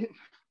everything.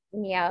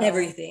 Yeah.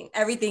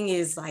 Everything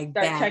is like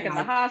start bad. Checking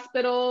like, the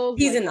hospital.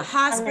 He's in the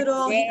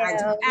hospital. He got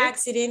into an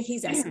accident.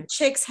 He's at some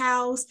chick's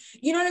house.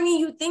 You know what I mean?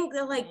 You think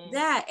they're like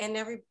that, and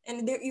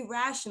they're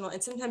irrational.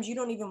 And sometimes you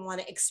don't even want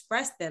to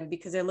express them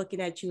because they're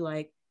looking at you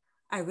like,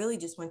 I really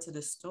just went to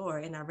the store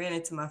and I ran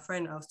into my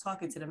friend. I was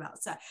talking to them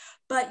outside,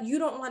 but you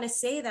don't want to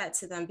say that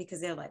to them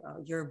because they're like,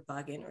 oh, you're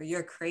bugging or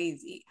you're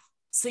crazy.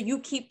 So you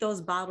keep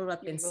those bottled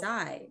up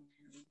inside.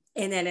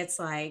 And then it's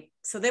like,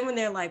 so then when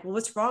they're like, well,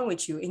 what's wrong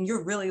with you? And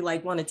you're really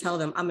like, want to tell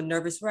them I'm a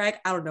nervous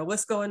wreck. I don't know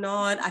what's going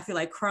on. I feel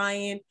like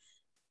crying,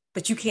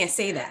 but you can't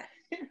say that.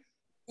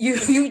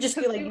 You just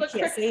feel like you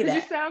can't say that.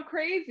 You sound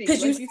crazy.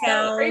 Because you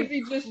sound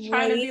crazy just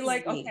trying to be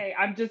like, okay,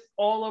 I'm just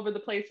all over the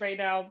place right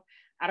now.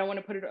 I don't want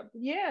to put it up.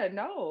 Yeah,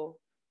 no.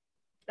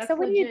 That's so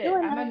what legit. Do you do?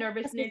 I'm a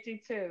nervous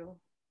Nancy too.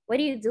 What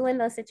do you do in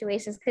those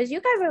situations? Because you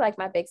guys are like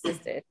my big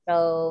sisters.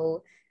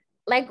 So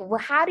like,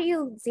 how do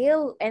you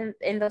deal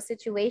in those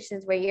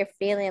situations where you're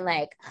feeling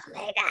like, oh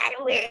my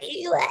God, where are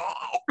you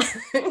at?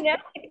 You know?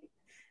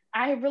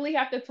 I really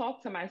have to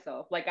talk to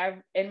myself. Like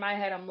in my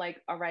head, I'm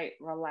like, all right,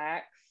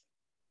 relax.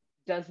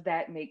 Does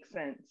that make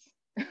sense?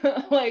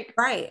 Like,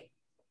 right.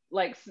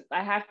 Like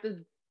I have to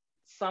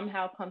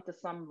somehow come to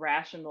some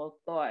rational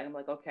thought. And I'm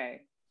like,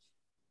 okay.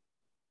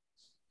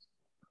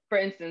 For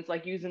instance,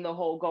 like using the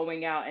whole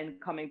going out and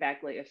coming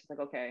back late. It's just like,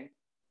 okay,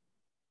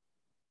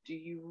 do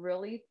you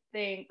really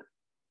think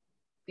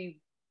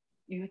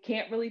you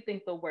can't really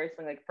think the worst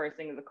thing, like first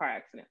thing is a car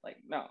accident. Like,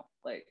 no,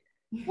 like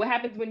what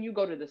happens when you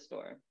go to the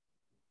store?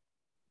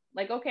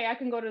 Like, okay, I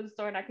can go to the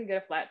store and I can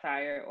get a flat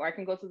tire, or I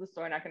can go to the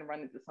store and I can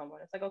run into someone.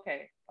 It's like,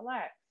 okay,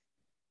 relax.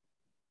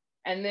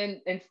 And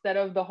then instead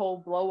of the whole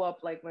blow up,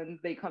 like when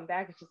they come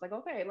back, it's just like,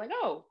 okay, like,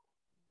 oh,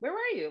 where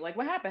were you? Like,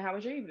 what happened? How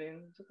was your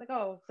evening? It's just like,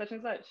 oh, such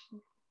and such.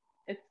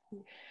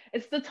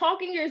 It's the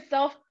talking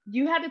yourself.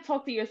 You had to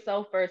talk to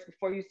yourself first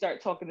before you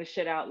start talking the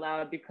shit out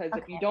loud, because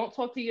if you don't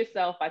talk to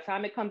yourself, by the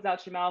time it comes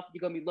out your mouth,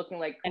 you're gonna be looking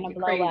like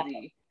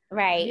crazy.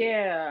 Right.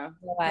 Yeah.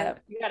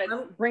 You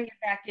gotta bring it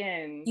back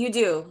in. You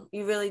do.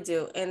 You really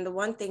do. And the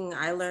one thing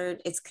I learned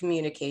is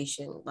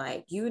communication.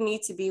 Like you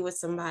need to be with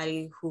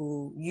somebody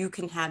who you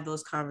can have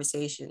those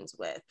conversations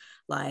with.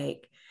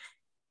 Like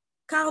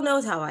Kyle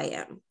knows how I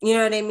am. You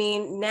know what I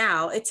mean?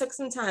 Now it took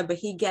some time, but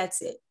he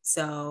gets it.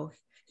 So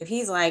If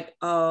he's like,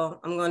 oh,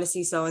 I'm going to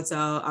see so and so,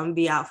 I'm gonna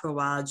be out for a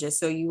while, just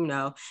so you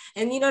know.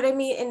 And you know what I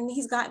mean? And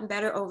he's gotten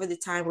better over the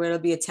time where it'll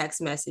be a text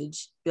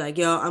message, be like,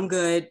 yo, I'm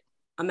good,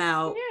 I'm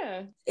out.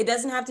 Yeah. It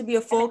doesn't have to be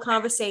a full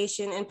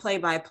conversation and play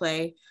by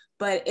play,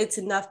 but it's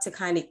enough to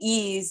kind of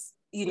ease,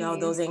 you know,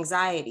 those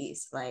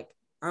anxieties. Like,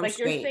 I'm like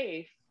straight. You're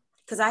safe.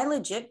 Because I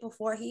legit,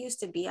 before, he used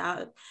to be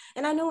out,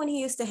 and I know when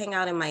he used to hang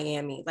out in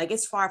Miami, like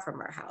it's far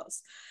from our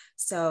house.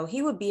 So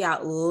he would be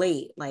out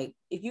late. Like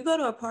if you go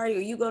to a party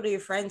or you go to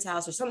your friend's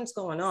house or something's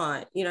going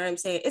on, you know what I'm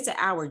saying? It's an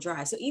hour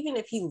drive. So even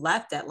if he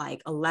left at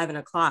like 11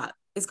 o'clock,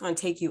 it's going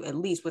to take you, at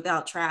least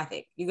without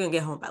traffic, you're going to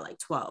get home by like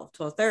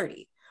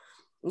 12:30.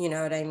 You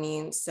know what I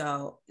mean?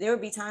 So there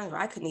would be times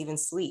where I couldn't even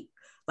sleep.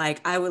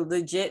 Like I would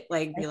legit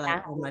like be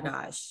like, oh my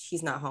gosh,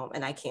 he's not home,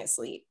 and I can't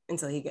sleep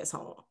until he gets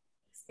home.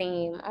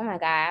 Same. Oh my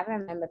God, I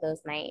remember those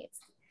nights.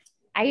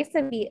 I used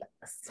to be.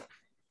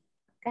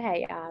 Go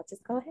ahead, y'all.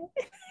 Just go ahead.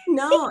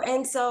 No,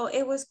 and so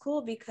it was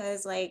cool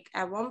because like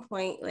at one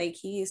point, like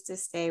he used to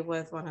stay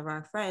with one of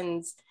our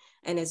friends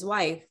and his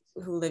wife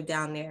who lived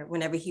down there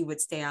whenever he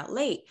would stay out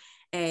late.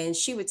 And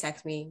she would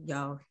text me,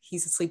 yo,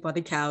 he's asleep on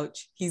the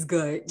couch. He's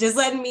good. Just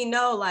letting me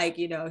know, like,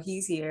 you know,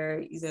 he's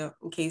here,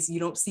 in case you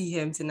don't see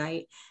him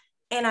tonight.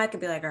 And I could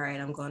be like, all right,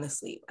 I'm going to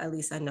sleep. At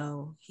least I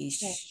know he's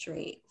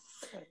straight.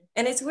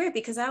 And it's weird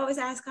because I always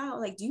ask Kyle,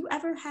 like, do you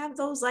ever have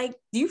those, like,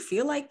 do you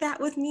feel like that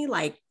with me?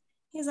 Like,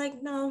 he's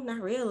like, no, not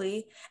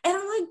really. And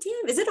I'm like,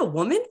 damn, is it a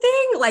woman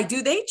thing? Like,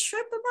 do they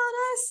trip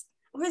about us?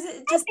 Or is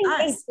it just I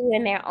think us? they do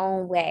in their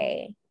own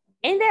way.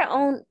 In their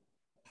own,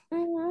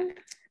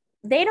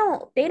 they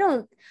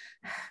don't,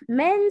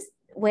 men's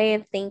way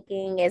of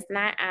thinking is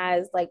not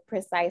as like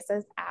precise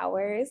as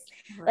ours.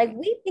 Right. Like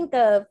we think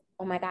of,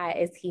 oh my God,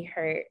 is he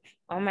hurt?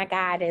 Oh my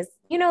God, is,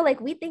 you know, like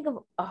we think of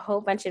a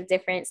whole bunch of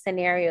different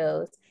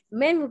scenarios.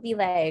 Men would be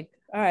like,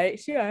 all right,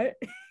 she all right.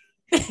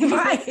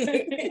 Right. And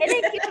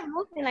they keep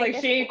moving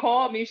like she ain't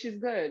called me, she's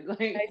good.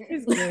 Like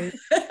she's good.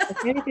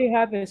 If anything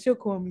happens, she'll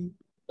call me.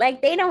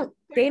 Like they don't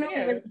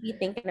really be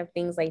thinking of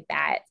things like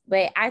that.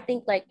 But I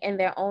think like in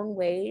their own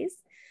ways,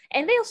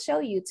 and they'll show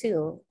you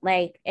too,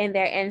 like in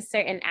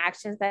certain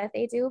actions that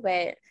they do,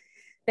 but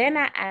they're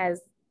not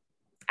as,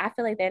 I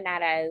feel like they're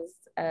not as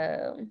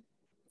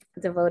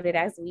devoted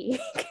as we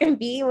can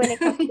be when it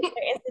comes to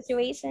certain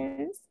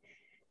situations.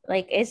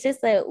 Like it's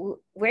just that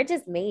we're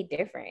just made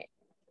different.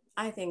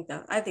 I think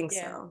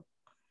so.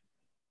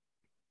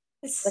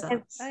 It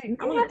sucks. I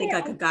want to think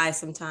like a guy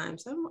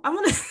sometimes. I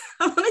want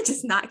to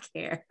just not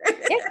care.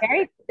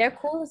 They're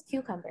cool as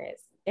cucumbers.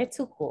 They're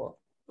too cool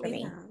for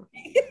me.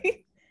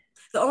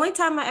 The only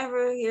time I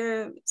ever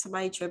hear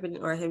somebody tripping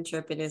or him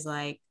tripping is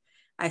like,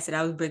 I said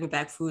I was bringing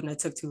back food and I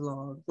took too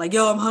long. Like,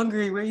 yo, I'm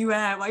hungry. Where you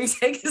at? Why you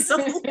taking so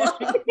long? That's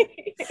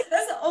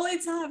the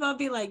only time I'll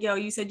be like, yo,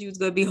 you said you was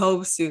gonna be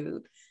home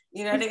soon.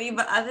 You know what I mean?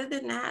 But other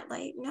than that,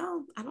 like,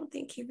 no, I don't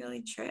think he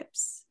really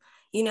trips.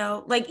 You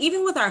know, like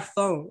even with our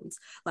phones,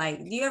 like,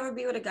 do you ever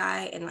be with a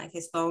guy and like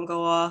his phone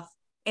go off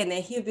and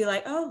then he'll be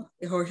like, oh,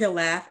 or he'll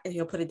laugh and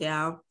he'll put it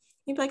down.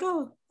 He'd be like,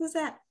 oh, who's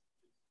that?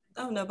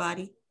 Oh,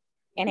 nobody.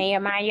 And in your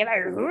mind, you're like,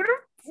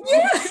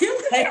 yeah,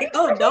 you're like,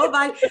 oh,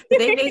 nobody. But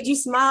they made you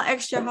smile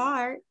extra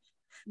hard.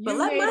 But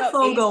let my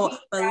phone go.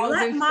 But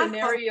let my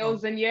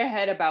scenarios in your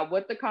head about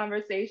what the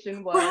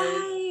conversation was.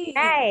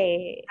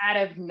 Right. Out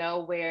of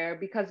nowhere.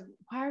 Because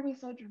why are we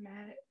so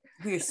dramatic?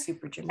 We're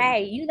super dramatic.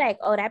 Hey, you like,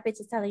 oh, that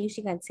bitch is telling you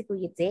she gonna tickle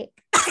your dick.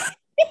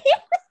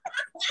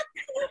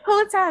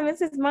 Whole time it's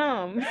his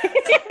mom.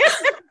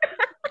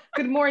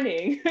 Good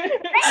morning.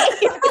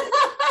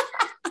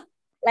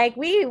 Like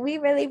we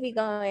really be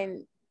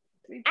going.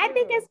 I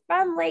think it's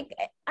from like,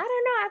 I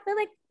don't know. I feel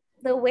like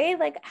the way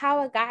like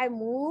how a guy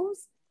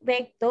moves,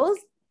 like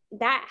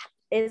that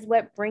is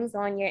what brings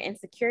on your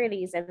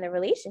insecurities in the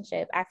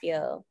relationship. I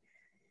feel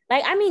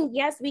like, I mean,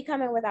 yes, we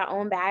come in with our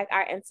own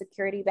our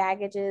insecurity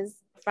baggages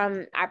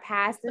from our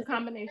past. It's a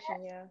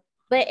combination, yeah.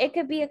 But it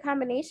could be a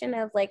combination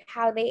of like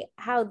how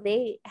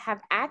they have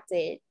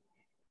acted.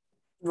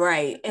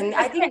 Right. And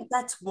I think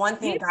that's one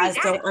thing guys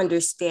don't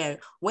understand.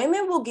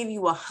 Women will give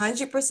you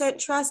 100%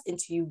 trust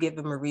until you give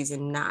them a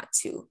reason not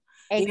to.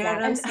 Exactly. You know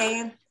what I'm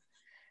saying?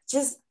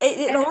 Just,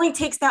 it only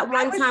takes that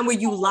one time where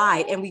you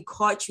lied and we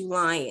caught you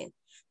lying.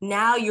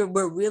 Now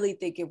we're really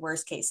thinking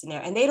worst case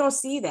scenario. And they don't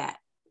see that.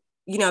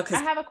 You know, because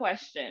I have a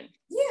question.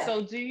 Yeah.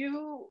 So do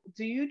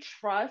you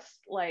trust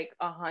like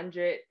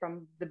 100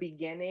 from the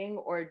beginning,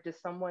 or does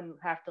someone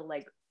have to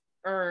like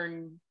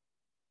earn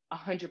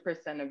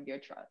 100% of your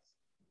trust?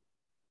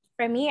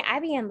 For me, I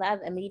be in love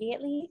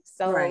immediately.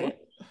 So right.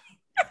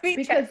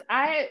 Because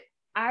I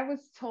was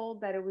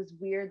told that it was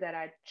weird that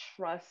I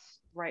trust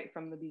right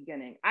from the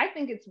beginning. I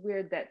think it's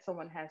weird that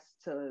someone has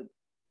to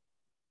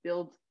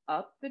build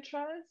up the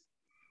trust.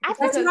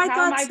 Because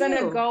how am I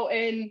gonna go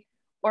in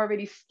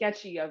already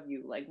sketchy of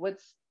you? Like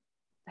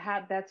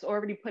that's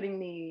already putting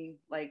me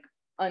like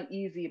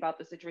uneasy about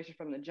the situation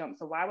from the jump.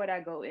 So why would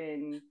I go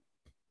in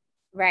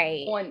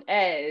right on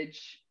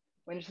edge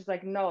when it's just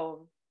like,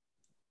 no,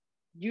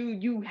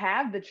 you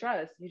have the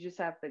trust, you just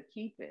have to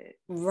keep it.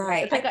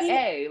 Right. It's like an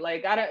A.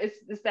 Like I don't.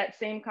 It's that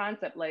same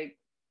concept. Like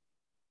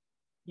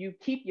you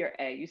keep your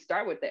A. You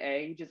start with the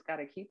A. You just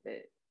gotta keep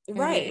it.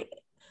 Right.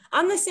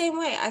 I'm the same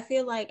way. I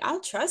feel like I'll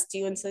trust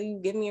you until you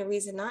give me a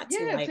reason not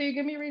to. Yeah, like, so you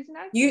give me a reason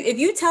not to. If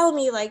you tell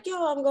me like,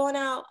 yo, I'm going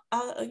out,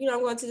 I'm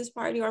going to this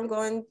party, or I'm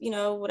going,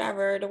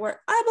 whatever to work,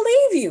 I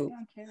believe you.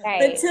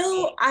 Right.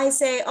 Until I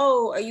say,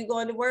 oh, are you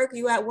going to work? Are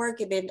you at work?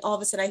 And then all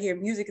of a sudden I hear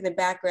music in the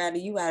background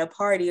and you at a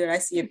party and I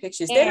see your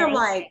pictures. Then I'm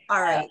like,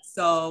 all right,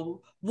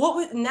 so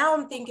now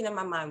I'm thinking in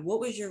my mind, what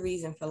was your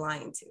reason for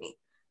lying to me?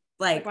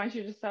 Like, why don't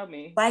you just tell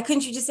me? Why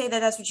couldn't you just say that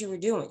that's what you were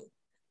doing?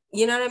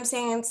 You know what I'm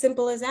saying?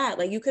 Simple as that.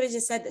 Like, you could have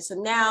just said that. So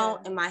now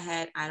in my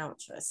head, I don't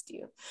trust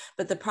you.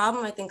 But the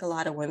problem I think a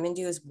lot of women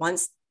do is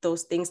once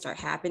those things start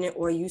happening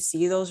or you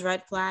see those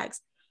red flags,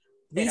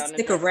 we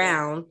stick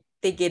around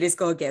thinking it's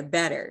going to get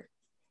better.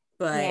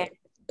 But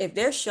if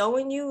they're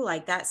showing you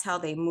like that's how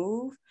they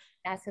move,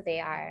 that's who they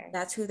are.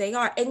 That's who they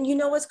are. And you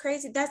know what's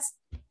crazy? If that's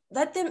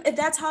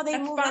how they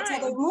move, that's how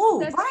they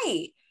move.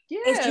 Right. Yeah,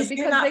 it's just,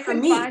 because they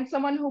can find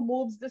someone who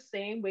moves the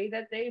same way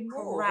that they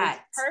move.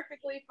 Correct. It's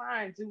perfectly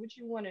fine. Do what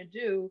you want to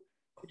do.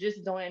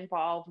 Just don't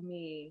involve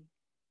me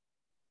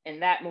in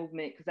that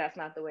movement because that's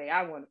not the way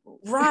I want to move.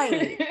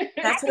 Right.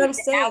 That's what I'm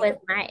saying. That was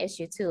my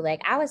issue too.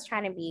 Like I was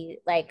trying to be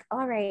like,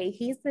 all right,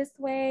 he's this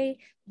way.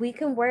 We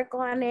can work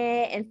on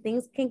it and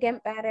things can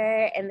get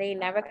better. And they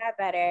never got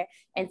better.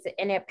 And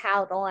it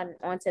piled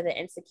onto the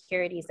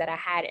insecurities that I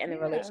had in the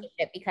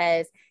relationship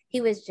because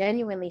he was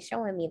genuinely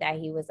showing me that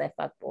he was a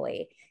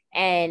fuckboy.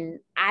 And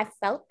I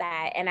felt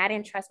that and I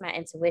didn't trust my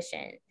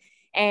intuition.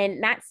 And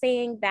not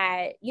saying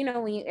that,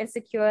 when you're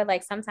insecure,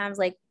 like sometimes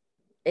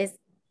it's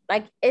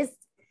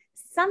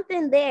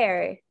something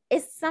there.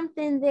 It's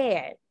something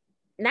there.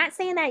 Not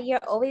saying that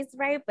you're always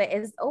right, but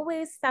it's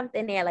always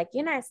something there. Like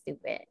you're not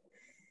stupid.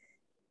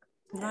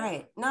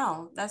 Right.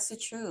 No, that's the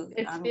truth.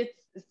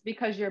 It's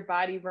because your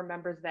body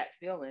remembers that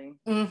feeling.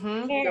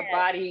 Mm-hmm. Your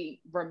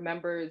body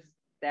remembers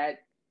that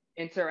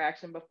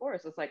interaction before.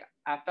 So it's like,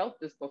 I felt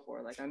this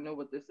before. Like I know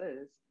what this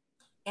is.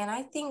 And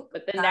I think,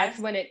 but then that's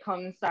when it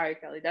comes. Sorry,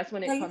 Kelly. That's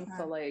when it comes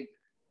to like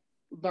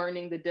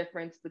learning the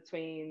difference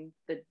between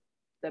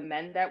the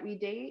men that we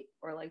date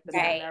or like the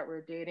men that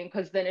we're dating.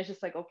 Because then it's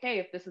just like, okay,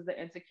 if this is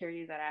the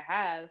insecurity that I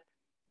have,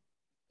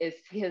 is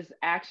his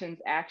actions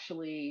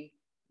actually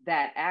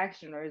that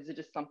action, or is it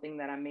just something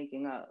that I'm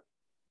making up?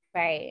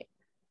 Right.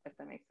 If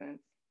that makes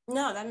sense.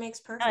 No, that makes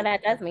perfect sense.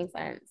 That does make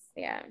sense.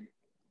 Yeah.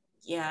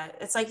 Yeah,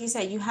 it's like you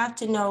said, you have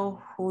to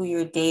know who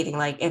you're dating.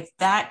 Like if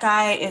that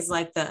guy is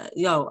like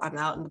I'm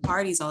out in the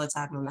parties all the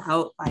time,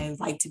 I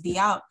like to be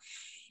out.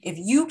 If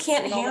you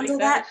can't handle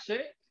that,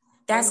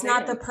 that's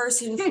not the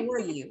person for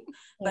you.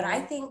 But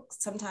I think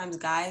sometimes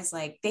guys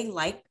they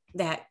like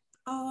that,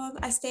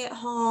 I stay at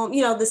home,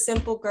 the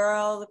simple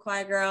girl, the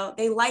quiet girl,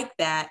 they like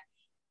that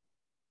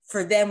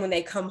for them when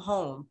they come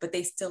home, but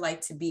they still like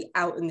to be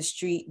out in the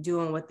street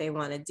doing what they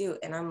want to do.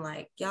 And I'm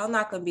like, y'all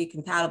not going to be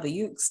compatible.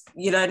 You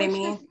know what I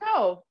mean?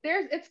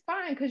 It's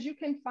fine because you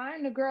can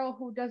find a girl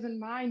who doesn't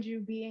mind you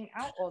being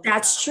out all the time.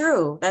 That's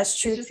true. That's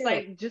true. It's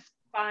just just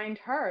find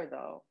her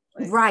though.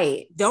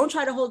 Right. Don't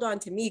try to hold on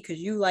to me because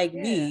you like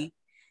me,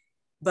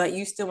 but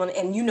you still want to,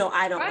 and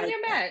I don't find like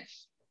your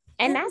match.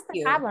 And that's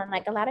the problem.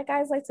 Like a lot of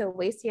guys like to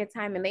waste your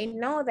time and they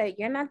know that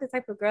you're not the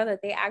type of girl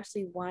that they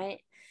actually want.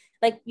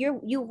 Like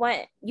you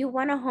want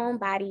a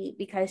homebody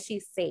because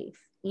she's safe.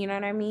 You know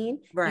what I mean?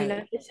 Right. You know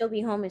that she'll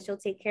be home and she'll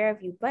take care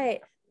of you.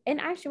 But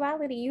in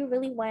actuality, you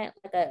really want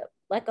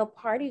like a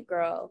party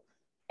girl.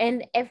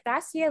 And if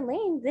that's your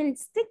lane, then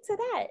stick to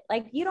that.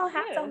 Like you don't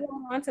have to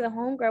hold on to the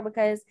homegirl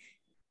because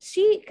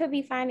she could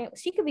be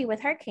with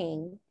her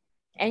king.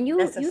 And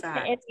you sit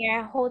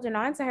there holding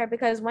on to her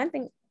because one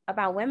thing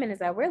about women is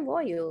that we're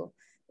loyal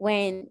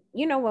when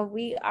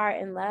we are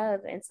in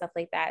love and stuff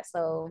like that.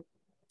 So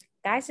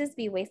guys just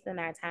be wasting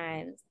our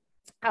times.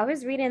 I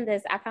was reading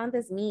this, I found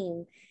this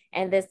meme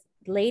and this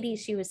lady,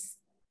 it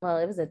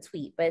was a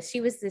tweet, but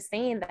she was just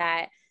saying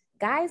that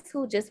guys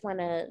who just want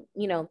to,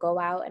 go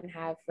out and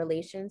have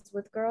relations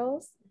with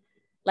girls,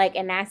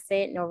 and that's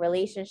it, no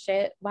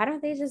relationship, why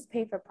don't they just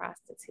pay for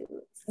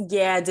prostitutes?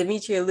 Yeah,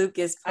 Demetria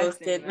Lucas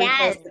posted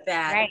that.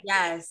 Right.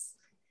 Yes.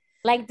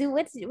 What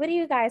do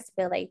you guys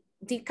feel like?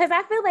 Because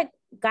I feel like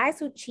guys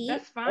who cheat,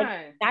 that's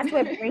fine. That's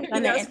what brings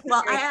on the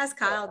well, I asked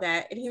Kyle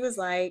that, and he was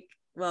like,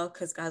 well,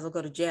 because guys will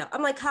go to jail.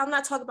 I'm like, Kyle, I'm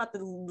not talking about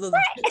the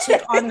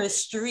chick on the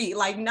street,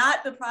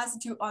 not the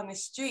prostitute on the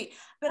street.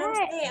 But I'm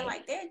saying,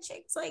 there are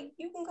chicks,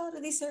 you can go to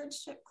these certain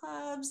strip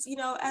clubs,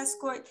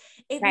 escort.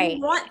 If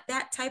you want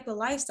that type of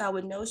lifestyle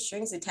with no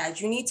strings attached,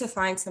 you need to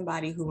find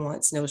somebody who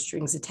wants no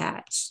strings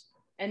attached.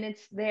 And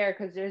it's there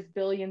because there's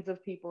billions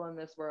of people in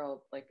this world.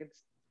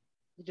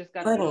 You just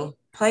got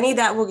plenty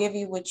that will give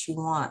you what you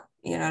want.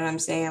 You know what I'm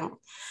saying?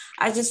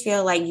 I just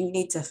feel like you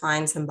need to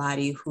find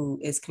somebody who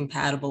is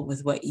compatible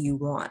with what you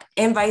want,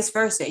 and vice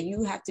versa.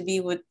 You have to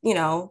be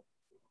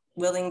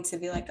willing to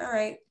be like, all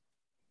right,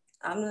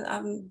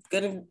 I'm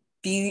gonna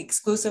be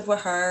exclusive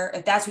with her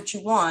if that's what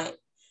you want,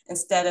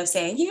 instead of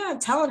saying, yeah, I'm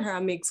telling her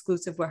I'm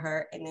exclusive with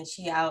her, and then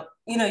she out,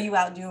 you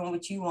out doing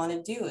what you want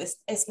to do.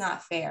 It's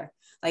not fair.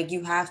 Like,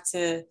 you have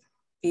to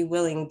be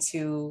willing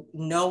to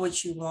know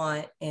what you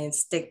want and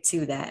stick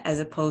to that, as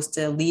opposed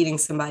to leading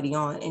somebody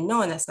on and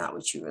knowing that's not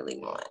what you really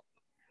want.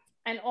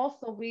 And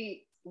also,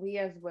 we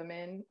as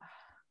women,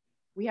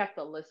 we have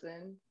to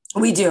listen.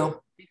 We do.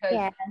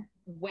 Because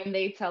when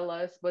they tell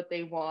us what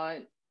they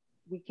want,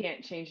 we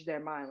can't change their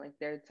mind. Like,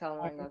 they're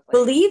telling us, like,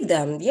 believe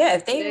them. Yeah,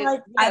 if they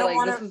I don't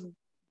want to.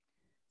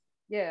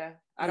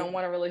 I don't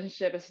want a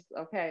relationship. It's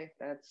okay.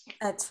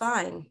 That's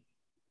fine.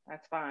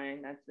 That's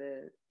fine. That's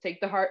it.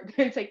 Take the hurt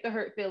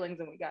feelings,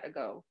 and we gotta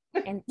go.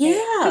 And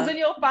because then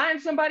you'll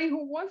find somebody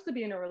who wants to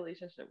be in a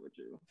relationship with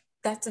you.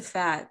 That's a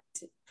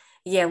fact.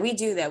 Yeah, we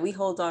do that. We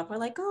hold on. We're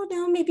like, oh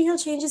no, maybe he'll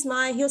change his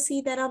mind. He'll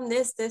see that I'm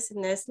this,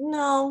 and this.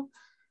 No,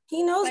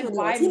 he knows what he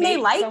wants. He may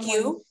like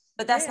you,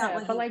 but that's not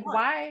what he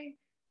wants.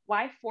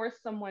 Why force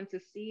someone to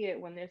see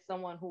it when there's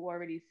someone who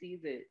already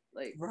sees it?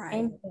 Like,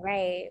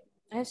 right.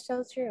 That's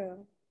so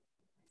true.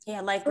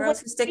 Yeah, like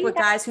girls who stick with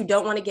guys who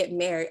don't want to get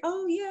married.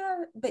 Oh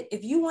yeah, but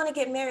if you want to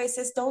get married,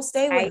 sis, don't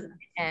stay with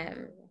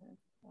him.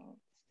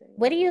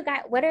 What do you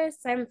got? What are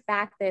some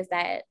factors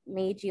that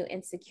made you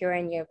insecure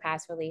in your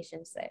past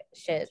relationships?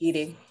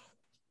 Cheating.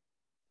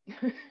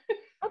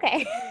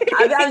 Okay.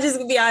 I'm just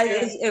gonna be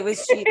honest. It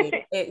was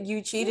cheating.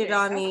 You cheated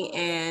on me,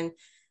 and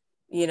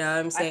you know what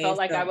I'm saying. I felt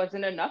like I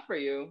wasn't enough for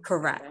you.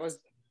 Correct.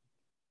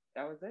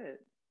 That was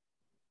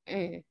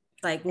it.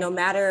 Like, no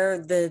matter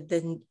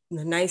the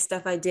nice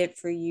stuff I did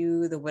for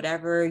you, the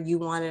whatever you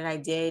wanted I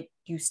did,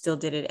 you still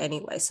did it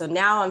anyway. So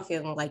now I'm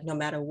feeling like no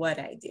matter what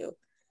I do,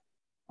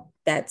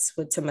 that's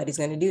what somebody's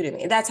going to do to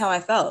me. That's how I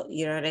felt.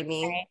 You know what I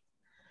mean?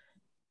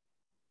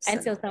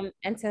 Right. So.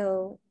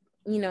 Until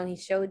he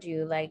showed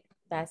you like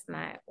that's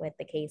not what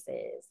the case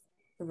is.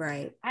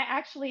 Right. I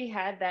actually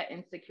had that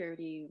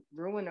insecurity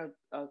ruin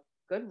a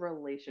good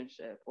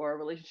relationship, or a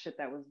relationship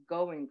that was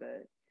going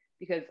good,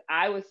 because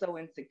I was so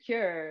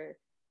insecure.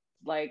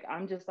 Like,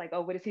 I'm just like,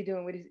 oh, what is he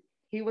doing?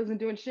 He wasn't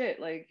doing shit.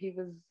 Like, he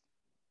was,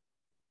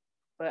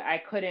 but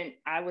I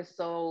was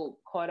so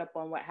caught up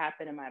on what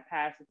happened in my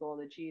past with all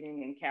the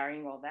cheating and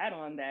carrying all that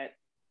on, that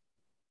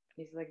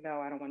he's like, no,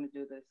 I don't want to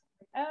do this.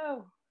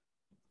 Oh.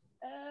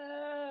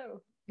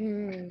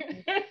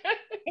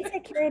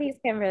 Insecurities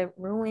can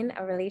ruin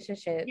a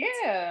relationship.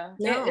 Yeah,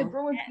 no. It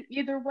ruins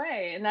either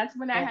way. And that's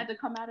when I had to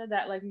come out of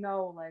that, like,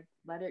 no, like,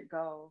 let it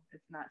go.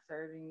 It's not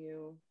serving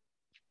you.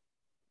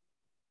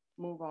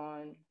 Move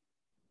on.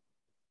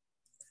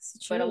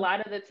 But a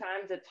lot of the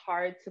times it's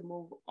hard to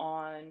move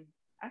on.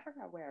 I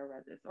forgot where I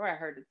read this, or I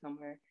heard it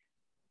somewhere.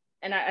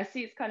 And I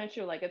see it's kind of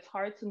true. Like, it's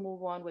hard to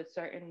move on with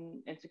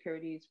certain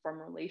insecurities from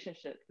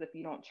relationships if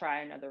you don't try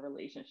another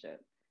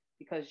relationship,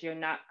 because you're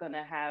not going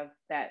to have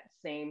that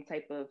same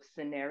type of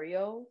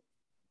scenario.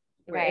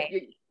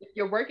 Right. If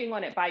you're working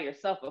on it by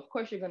yourself, of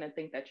course you're going to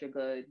think that you're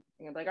good. And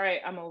you're like, all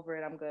right, I'm over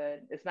it. I'm good.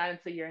 It's not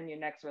until you're in your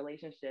next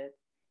relationship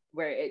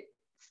where it's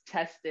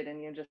tested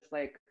and you're just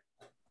like,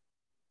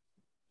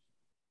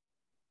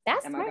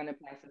 am I going to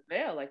pass or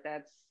fail? Like,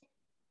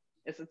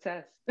 it's a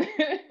test.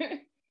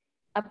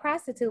 A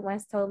prostitute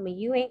once told me,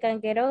 you ain't going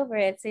to get over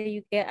it till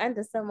you get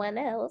under someone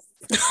else.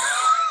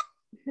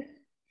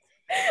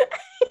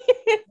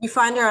 You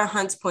find her at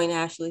Hunts Point,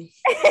 Ashley.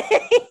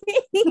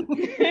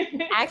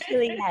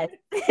 Actually, yes.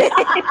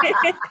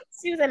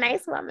 She was a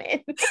nice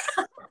woman.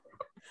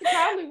 She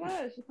probably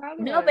was.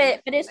 No,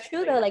 but it's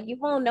true though. Like, you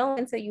won't know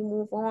until you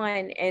move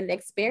on and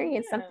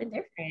experience something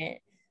different.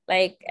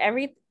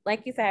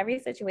 Like you said, every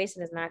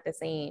situation is not the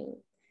same,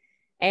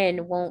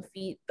 and won't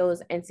feed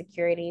those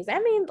insecurities. I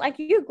mean, like,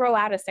 you grow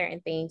out of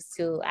certain things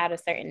too, out of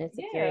certain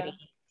insecurities.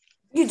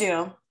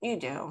 Yeah. You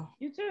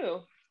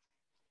do.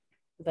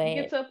 But you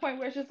get to a point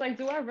where it's just like,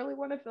 do I really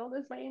want to feel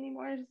this way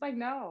anymore? It's just like,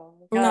 no.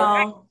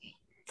 And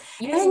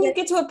then you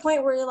get to a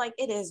point where you're like,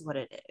 it is what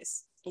it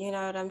is. You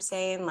know what I'm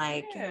saying?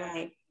 Like, you're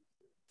like,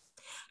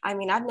 I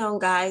mean, I've known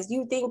guys,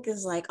 you think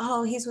is like,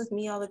 oh, he's with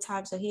me all the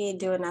time, so he ain't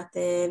doing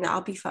nothing.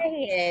 I'll be fine.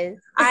 He is.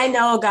 I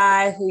know a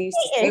guy who used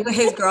to stay with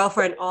his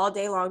girlfriend all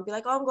day long, be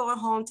like, oh, I'm going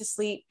home to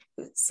sleep,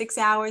 6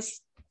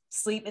 hours,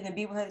 sleep, and then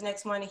be with her the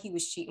next morning. He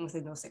was cheating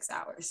within those 6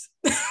 hours.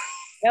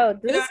 Yo,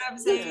 dudes, you know what I'm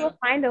saying? Will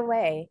find a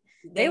way.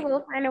 They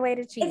will find a way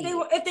to cheat.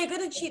 If they're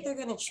gonna cheat, they're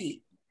gonna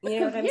cheat. You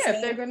know what I'm saying?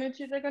 If they're gonna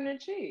cheat, they're gonna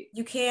cheat.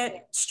 You can't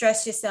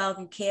stress yourself.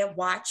 You can't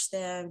watch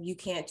them. You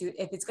can't do.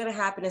 If it's gonna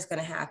happen, it's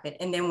gonna happen.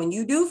 And then when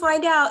you do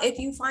find out, if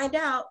you find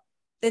out,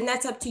 then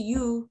that's up to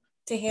you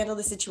to handle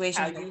the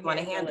situation how you want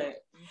to handle it.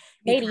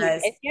 Ladies,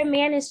 if your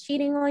man is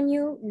cheating on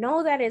you,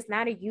 know that it's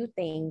not a you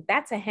thing.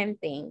 That's a him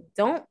thing.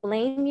 Don't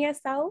blame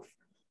yourself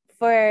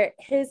for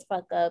his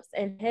fuck ups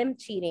and him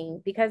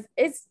cheating, because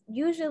it's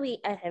usually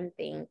a him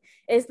thing.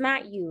 It's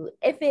not you.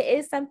 If it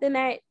is something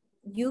that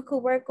you could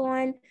work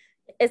on,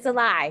 it's a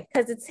lie,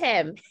 because it's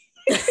him.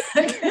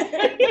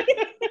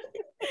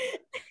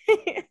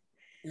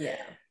 Yeah.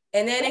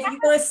 And then if you're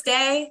going to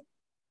stay,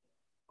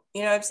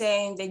 you know what I'm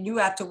saying, then you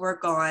have to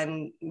work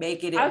on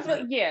making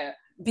it.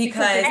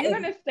 Because if you're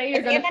gonna say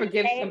you're gonna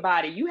forgive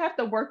somebody, you have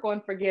to work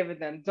on forgiving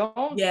them.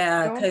 Don't be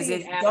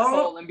an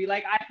asshole and be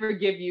like, I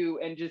forgive you,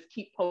 and just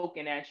keep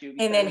poking at you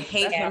and then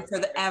hate him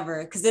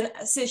forever. Because then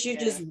since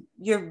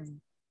you're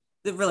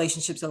the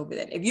relationship's over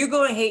then. If you're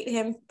going to hate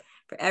him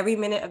for every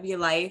minute of your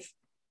life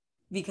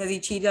because he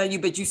cheated on you,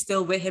 but you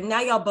still with him, now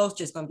y'all both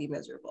just gonna be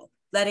miserable.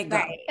 Let it go.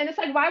 Right. And it's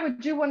like, why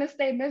would you want to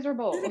stay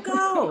miserable? Let it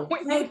go.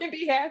 You can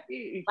be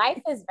happy.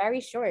 Life is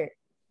very short.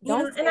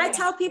 And I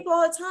tell people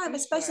all the time,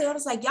 especially when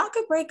it's like, y'all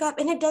could break up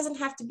and it doesn't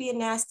have to be a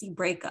nasty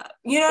breakup.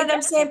 You know what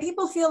I'm saying?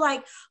 People feel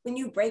like when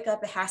you break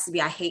up, it has to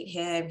be, I hate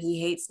him,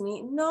 he hates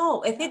me.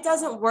 No, if it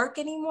doesn't work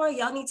anymore,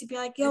 y'all need to be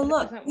like, yo,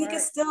 look, we can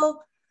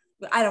still,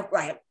 I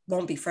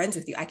won't be friends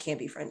with you. I can't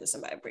be friends with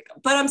somebody break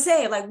up. But I'm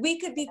saying, like, we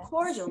could be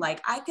cordial.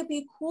 Like, I could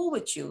be cool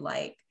with you.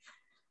 Like,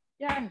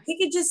 we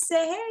could just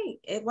say, hey,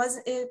 it was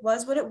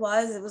what it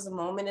was. It was a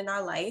moment in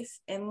our life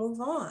and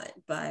move on.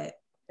 But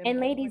and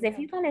ladies, if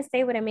you're gonna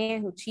stay with a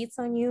man who cheats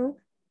on you,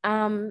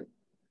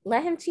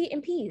 let him cheat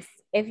in peace.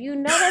 If you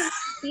know that he's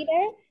a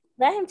cheater,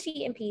 let him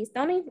cheat in peace.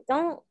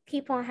 Don't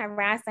keep on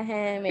harassing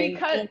him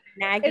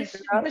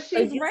but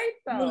she's right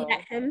though.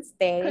 Let him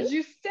stay. Because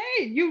you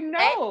stayed. You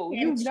know.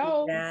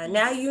 Yeah,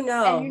 now you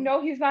know. And you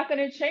know he's not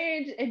gonna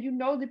change, and you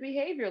know the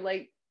behavior.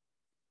 Like,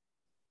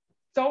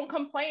 don't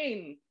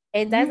complain.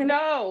 It doesn't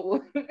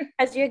know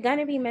because you're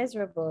gonna be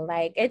miserable.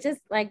 Like, it just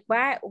like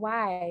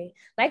why?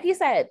 Like you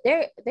said,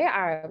 there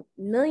are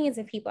millions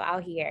of people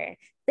out here.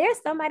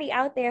 There's somebody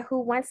out there who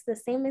wants the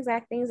same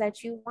exact things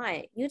that you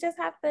want. You just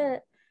have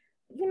to,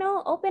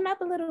 open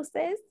up a little,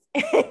 sis.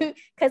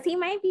 Because he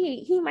might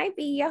be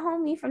your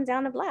homie from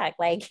down the block.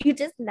 Like, you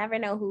just never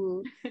know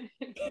who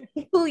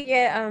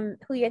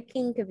your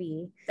king could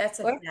be. That's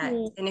a fact.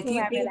 And if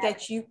you think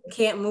that you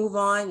can't move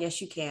on,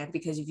 yes, you can.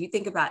 Because if you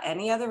think about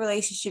any other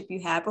relationship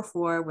you had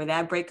before where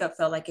that breakup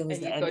felt like it was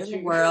the end of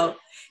the world,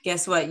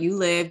 guess what? You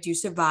lived, you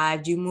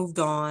survived, you moved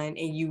on,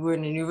 and you were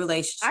in a new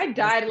relationship. I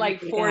died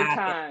like 4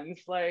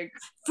 times. Like,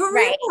 for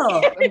real.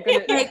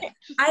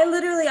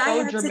 I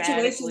had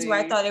situations where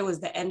I thought it was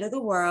the end of the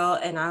world,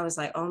 and I was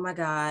like, oh my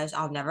gosh,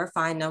 I'll never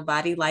find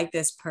nobody like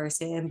this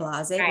person,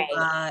 blah, blah,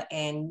 blah.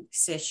 And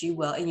sis, you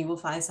will, and you will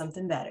find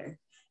something better.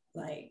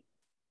 Like,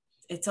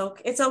 it's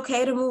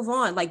okay to move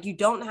on. Like, you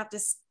don't have to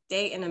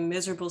stay in a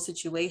miserable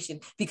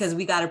situation because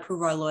we got to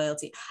prove our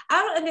loyalty.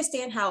 I don't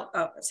understand how,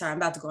 I'm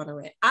about to go on a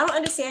rant. I don't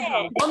understand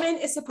how a woman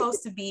is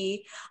supposed to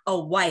be a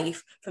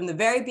wife from the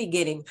very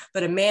beginning,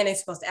 but a man is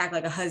supposed to act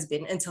like a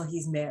husband until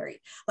he's married.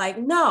 Like,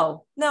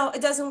 no,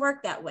 it doesn't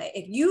work that way.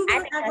 If you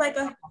act like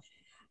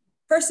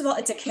first of all,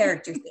 it's a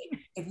character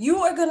thing. If you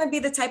are going to be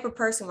the type of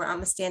person where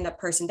I'm a stand-up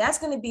person, that's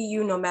going to be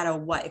you no matter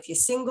what. If you're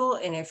single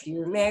and if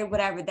you're married,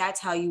 whatever,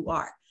 that's how you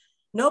are.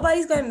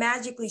 Nobody's going to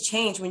magically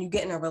change when you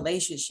get in a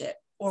relationship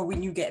or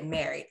when you get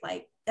married.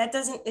 Like, that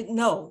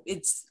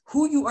it's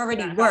who you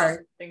already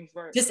were,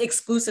 just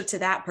exclusive to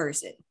that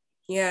person.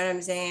 You know what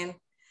I'm saying?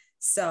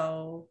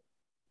 So,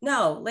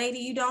 no, lady,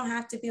 you don't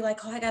have to be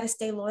like, oh, I got to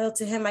stay loyal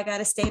to him. I got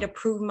to stay to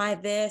prove my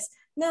this.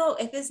 No,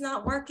 if it's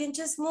not working,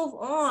 just move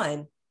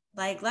on.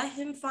 Like, let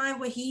him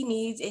find what he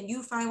needs and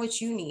you find what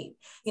you need.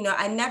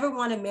 I never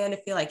want a man to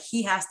feel like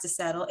he has to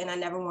settle, and I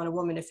never want a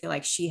woman to feel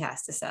like she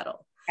has to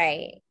settle.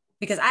 Right.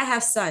 Because I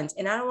have sons,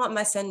 and I don't want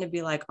my son to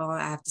be like, oh,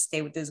 I have to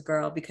stay with this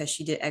girl because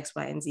she did X,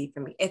 Y, and Z for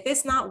me. If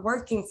it's not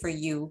working for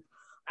you,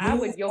 I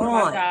would yoke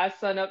my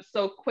godson up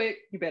so quick.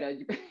 You better.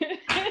 Yeah.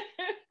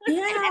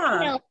 I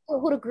know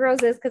who the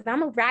girls is because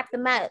I'm gonna wrap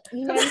them up.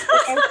 You know,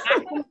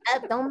 wrap them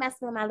up. Don't mess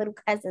with my little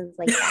cousins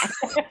like that.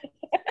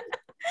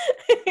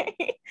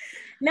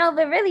 No,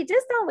 but really,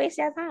 just don't waste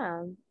your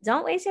time.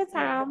 Don't waste your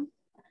time.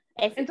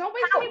 And don't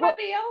waste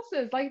anybody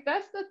else's. Like,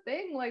 that's the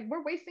thing. Like,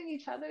 we're wasting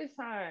each other's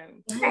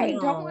time. We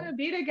don't want to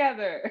be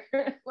together.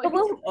 Like,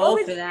 what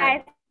would you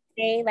guys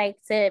say, like,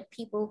 to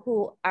people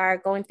who are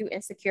going through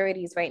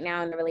insecurities right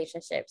now in the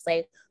relationships?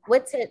 Like,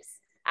 what tips,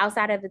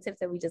 outside of the tips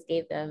that we just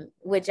gave them,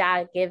 would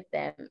y'all give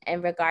them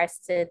in regards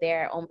to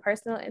their own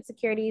personal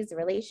insecurities,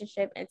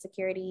 relationship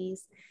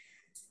insecurities?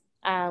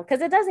 Because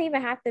it doesn't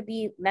even have to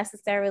be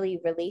necessarily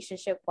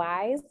relationship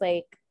wise.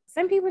 Like,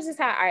 some people just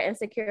are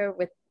insecure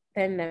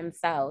within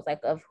themselves,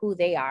 like, of who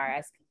they are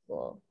as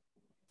people.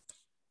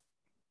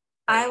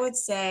 I would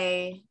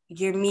say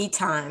your me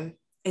time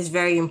is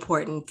very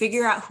important.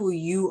 Figure out who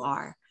you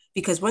are,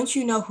 because once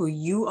you know who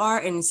you are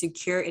and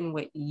secure in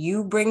what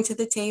you bring to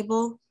the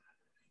table,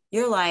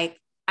 you're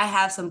like, I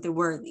have something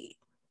worthy.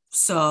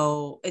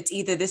 So it's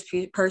either this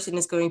person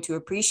is going to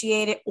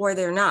appreciate it or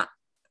they're not.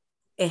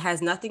 It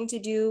has nothing to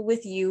do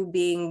with you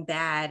being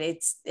bad.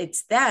 It's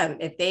them.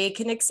 If they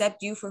can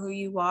accept you for who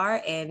you are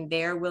and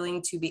they're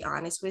willing to be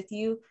honest with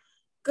you,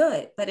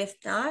 good. But if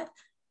not,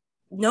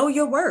 know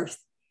your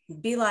worth.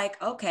 Be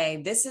like,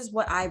 okay, this is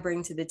what I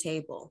bring to the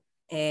table.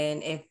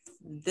 And if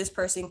this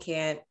person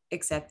can't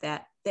accept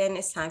that, then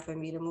it's time for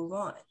me to move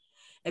on.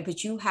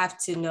 But you have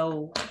to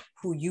know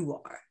who you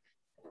are.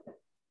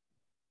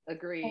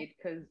 Agreed,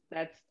 because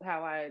that's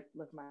how I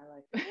live my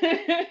life.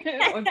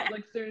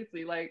 Like,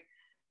 seriously, like,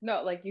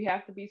 no, like, you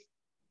have to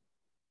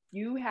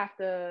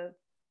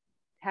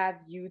have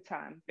you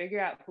time,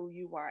 figure out who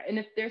you are. And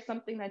if there's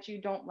something that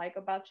you don't like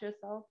about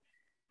yourself,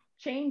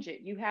 change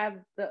it. You have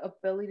the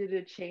ability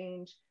to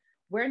change.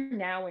 We're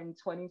now in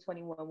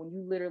 2021 when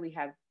you literally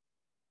have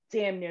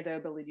damn near the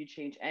ability to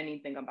change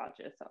anything about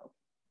yourself.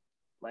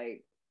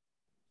 Like,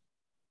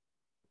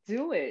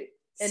 do it.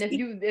 And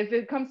if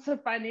it comes to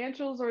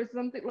financials or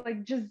something,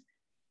 like, just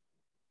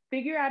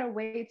figure out a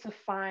way to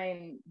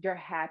find your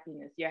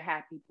happiness, your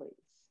happy place.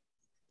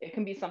 It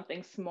can be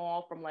something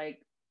small, from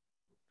like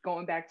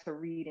going back to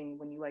reading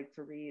when you like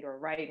to read, or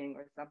writing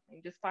or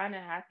something. Just find a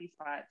happy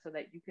spot so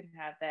that you can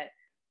have that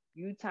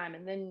you time,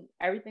 and then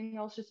everything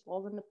else just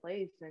falls into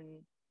place. And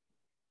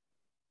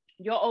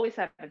you'll always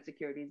have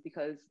insecurities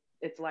because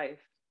it's life.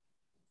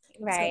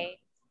 Right.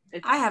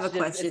 I have a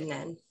question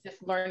then.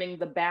 Just learning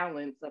the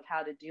balance of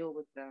how to deal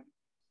with them,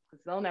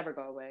 because they'll never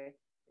go away.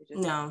 They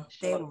just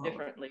they won't.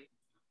 Differently.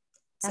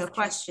 So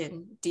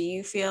question, do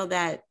you feel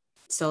that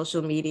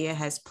social media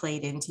has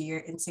played into your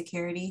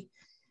insecurity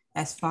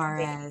as far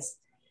as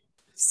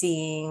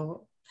seeing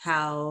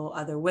how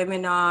other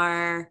women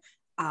are,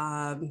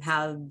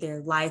 how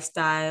their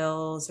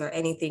lifestyles or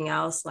anything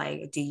else?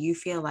 Like, do you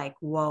feel like,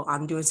 whoa,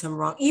 I'm doing something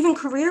wrong, even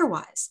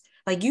career-wise?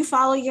 Like, you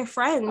follow your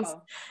friends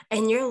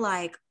and you're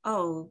like,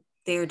 oh,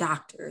 they're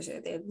doctors or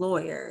they're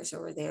lawyers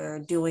or they're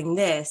doing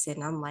this.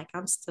 And I'm like,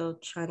 I'm still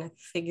trying to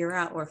figure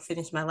out or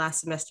finish my last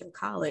semester of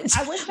college.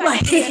 I wish I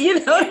could be a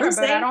scammer,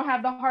 but I don't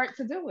have the heart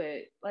to do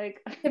it.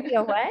 Like, to be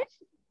a what?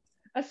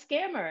 A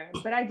scammer,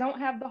 but I don't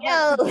have the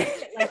heart to do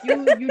it. Like,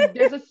 you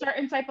there's a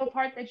certain type of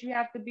heart that you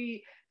have to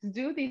be to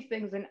do these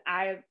things. And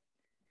I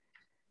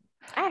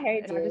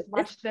heard you. I just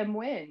watched them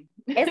win.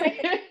 It's like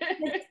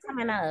it's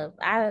coming up.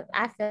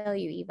 I feel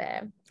you,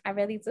 Eva. I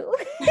really do.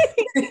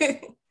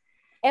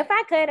 If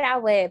I could, I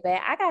would, but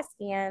I got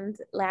scammed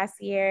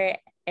last year,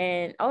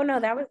 and oh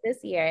no, that was this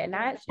year, and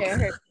that shit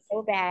hurt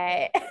so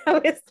bad. I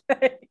was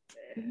like,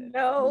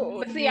 no.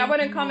 But see, I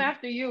wouldn't come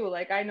after you.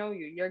 Like, I know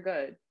you. You're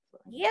good.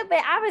 Yeah,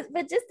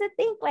 but just to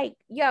think, like,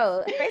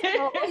 yo, first of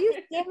all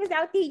you scammers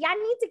out there, y'all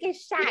need to get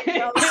shot,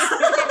 yo.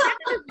 That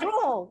was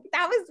wrong.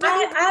 That was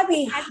wrong. I'd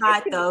be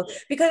hot though,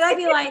 because I'd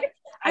be like,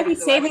 I'd be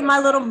saving my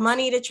little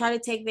money to try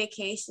to take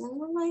vacation. And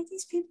I'm like,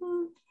 these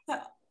people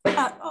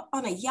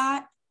on a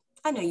yacht.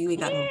 I know you ain't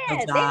got no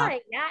real job.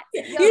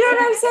 You know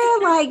what I'm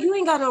saying? Like, you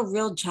ain't got no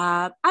real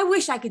job. I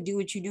wish I could do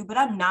what you do, but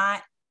I'm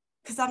not,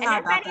 because I'm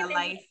not about that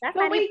life.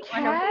 But we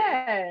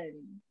can.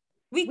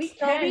 We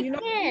can. You know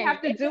what we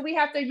have to do? We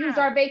have to use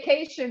our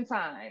vacation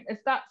time and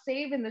stop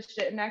saving the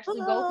shit and actually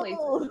go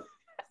places.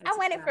 I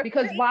want it for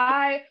because free.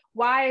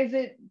 why is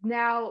it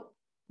now?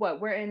 What,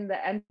 we're in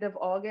the end of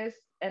August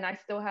and I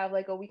still have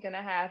like a week and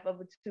a half of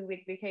a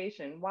 2-week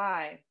vacation.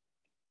 Why?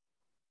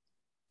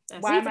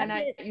 Why am I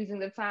not using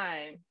the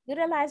time?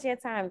 Utilize your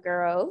time,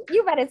 girl.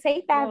 You better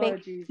take that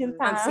vacation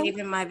time. I'm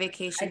saving my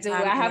vacation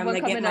time. I have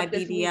one coming up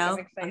this week.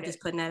 I'm just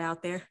putting that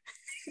out there.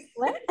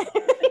 What?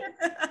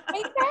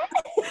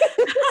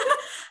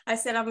 I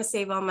said I'm gonna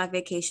save all my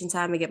vacation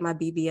time and get my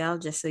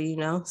BBL, just so you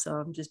know. So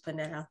I'm just putting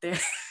that out there.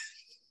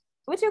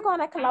 What you going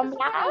to Colombia?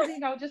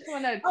 Just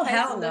want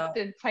to lift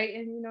and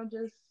tighten,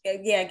 just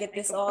get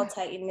this all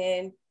tightened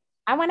in.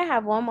 I want to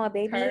have one more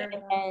baby and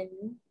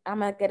then I'm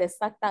gonna get it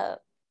sucked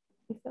up.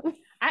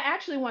 I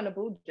actually want a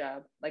boob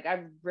job. Like,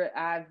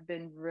 I've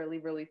been really,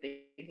 really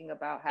thinking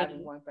about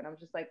having one, but I'm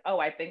just like,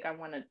 I think I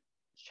want to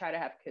try to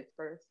have kids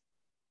first.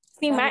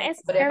 See,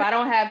 but if I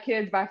don't have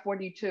kids by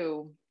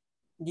 42,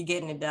 you're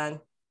getting it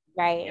done.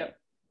 Right. Yep.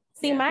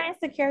 See, my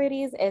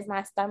insecurities is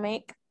my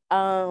stomach,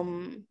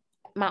 my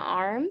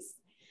arms,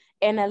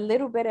 and a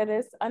little bit of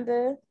this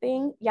under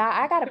thing. Y'all,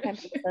 I got a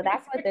pimple, so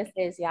that's what this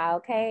is, y'all.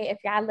 Okay, if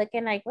y'all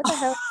looking like, what the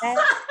hell is that?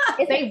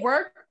 They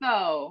work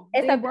though.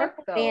 It's a work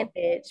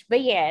advantage.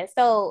 But yeah,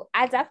 so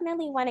I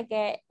definitely want to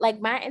get,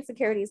 like, my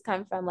insecurities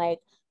come from like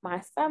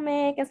my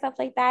stomach and stuff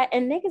like that.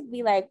 And niggas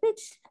be like,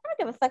 bitch, I don't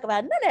give a fuck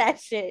about none of that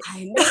shit.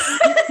 I know.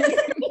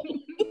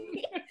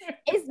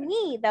 It's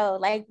me though.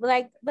 Like,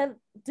 but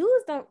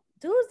dudes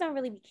don't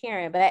really be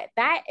caring. But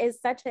that is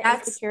such an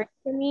insecurity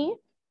for me,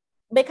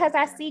 because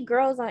I see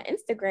girls on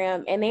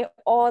Instagram and they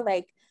all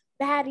like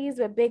baddies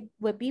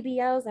with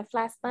BBLs and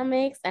flat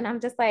stomachs, and I'm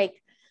just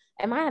like,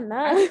 am I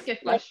enough? I just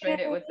get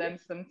frustrated with them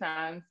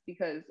sometimes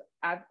because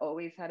I've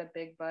always had a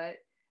big butt,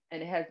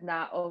 and it has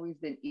not always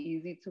been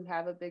easy to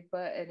have a big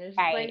butt. And it's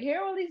just like, here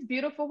are all these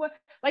beautiful ones.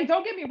 Like,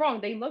 don't get me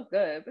wrong, they look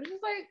good, but it's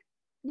just like,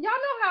 y'all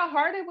know how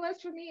hard it was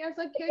for me as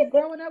a kid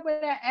growing up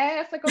with that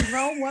ass like a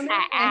grown woman.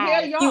 And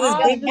here y'all she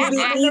was Big Booty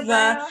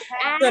Eva.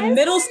 The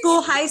middle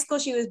school, high school,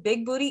 she was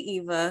Big Booty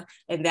Eva,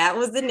 and that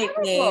was the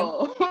nickname.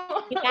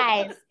 You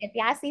guys, if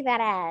y'all see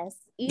that ass,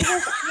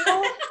 Eva's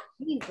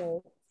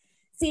Jesus.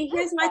 See,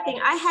 here's my thing.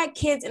 I had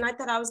kids and I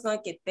thought I was going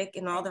to get thick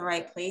in all the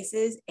right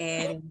places,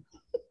 and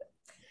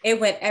it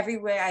went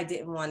everywhere I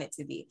didn't want it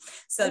to be.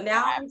 So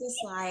now I'm just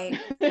like,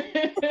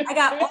 I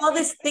got all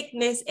this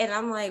thickness and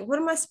I'm like, what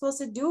am I supposed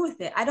to do with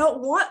it? I don't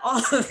want all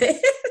of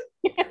it.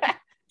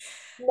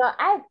 No,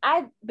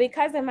 I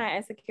because of my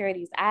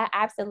insecurities, I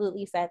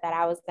absolutely said that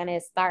I was going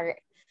to start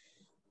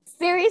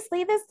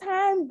seriously this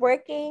time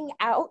working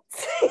out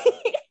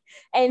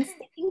and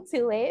sticking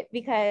to it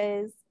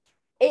because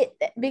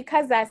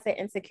that's an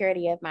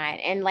insecurity of mine.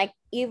 And like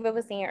Eva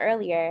was saying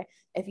earlier,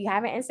 if you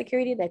have an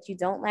insecurity that you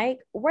don't like,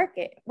 work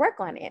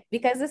on it,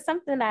 because it's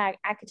something that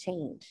I could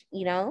change,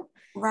 you know?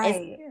 Right.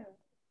 It's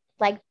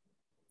like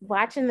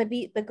watching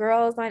the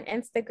girls on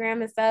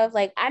Instagram and stuff.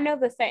 Like, I know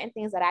there's certain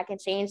things that I can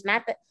change,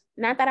 not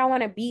that I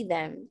want to be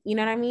them, you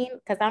know what I mean?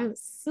 Because I'm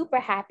super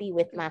happy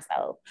with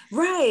myself.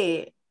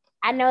 Right.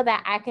 I know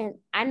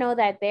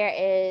that there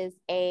is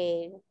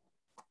an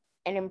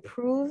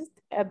improved,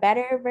 a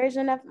better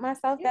version of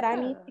myself that I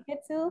need to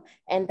get to.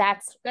 And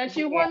that's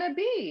you want to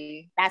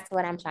be. That's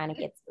what I'm trying to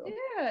get to.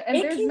 Yeah. And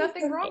there's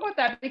nothing wrong with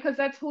that, because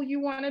that's who you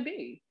want to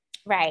be.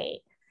 Right.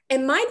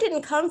 And mine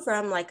didn't come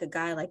from like a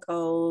guy like,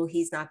 oh,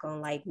 he's not going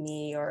to like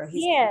me, or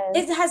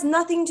it has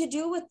nothing to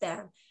do with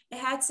them. It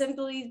had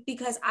simply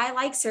because I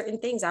like certain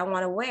things I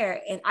want to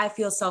wear, and I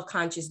feel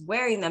self-conscious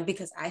wearing them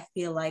because I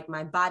feel like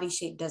my body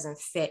shape doesn't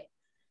fit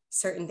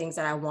certain things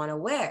that I want to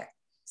wear.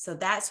 So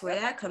that's where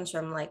that comes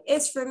from. Like,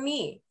 it's for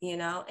me, you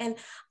know? And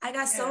I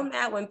got so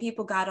mad when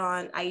people got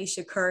on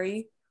Ayesha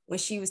Curry when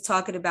she was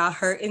talking about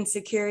her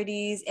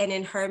insecurities and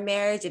in her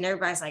marriage, and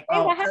everybody's like,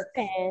 oh, what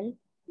happened?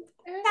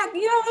 Yeah,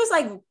 you know, it was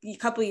like a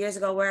couple of years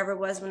ago, wherever it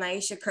was, when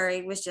Ayesha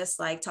Curry was just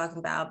like talking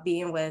about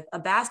being with a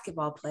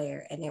basketball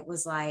player. And it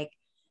was like,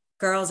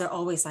 girls are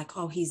always like,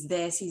 oh, he's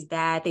this, he's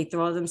that. They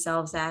throw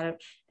themselves at him.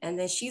 And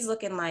then she's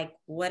looking like,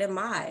 what am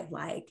I?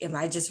 Like, am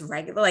I just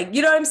regular? Like,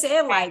 you know what I'm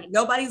saying? Like,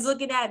 nobody's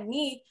looking at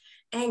me.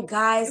 And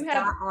guys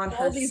got on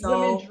her all these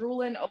women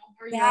drooling over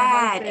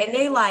bad. And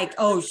they like,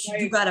 oh,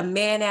 you got a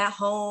man at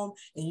home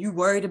and you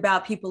worried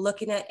about people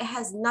looking at it. It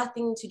has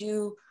nothing to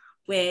do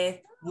with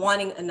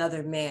wanting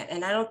another man.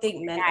 And I don't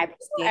think men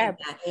understand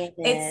that.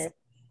 It's,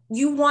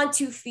 you want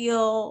to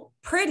feel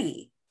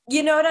pretty.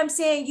 You know what I'm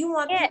saying? You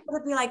want people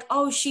to be like,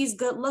 oh, she's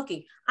good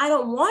looking. I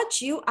don't want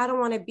you. I don't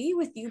want to be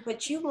with you,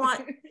 but you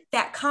want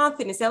that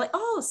confidence. They're like,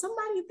 oh,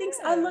 somebody thinks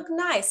I look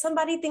nice.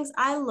 Somebody thinks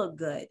I look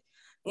good.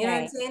 You know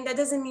what I'm saying? That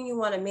doesn't mean you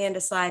want a man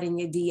to slide in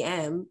your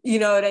DM. You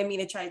know what I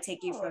mean? And try to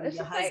take you from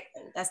your husband. Like,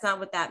 that's not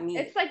what that means.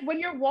 It's like when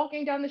you're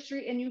walking down the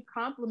street and you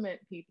compliment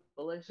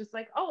people. It's just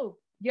like, oh,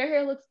 your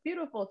hair looks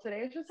beautiful today.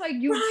 It's just like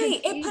you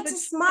it puts a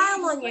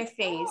smile on your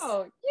face.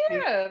 Oh,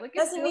 yeah. Like,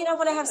 doesn't mean I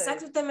want to have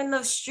sex with them in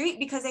the street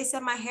because they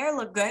said my hair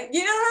looked good.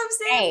 You know what I'm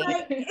saying?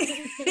 Like,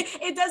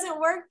 it doesn't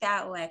work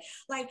that way.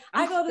 Like,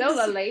 I go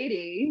to a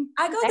lady.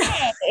 I go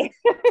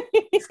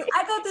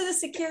to the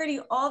security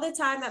all the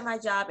time at my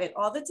job, and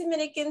all the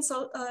Dominican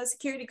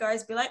security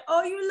guards be like,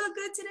 "Oh, you look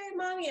good today,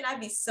 mommy," and I'd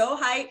be so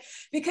hyped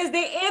because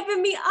they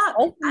amping me up.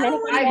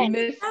 I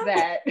miss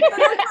that. But I'm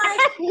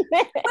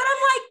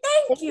like,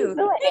 thank you.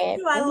 Thank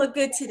you. I look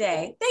good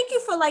today. Thank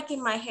you for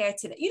liking my hair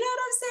today. You know what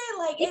I'm saying?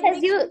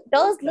 Like, because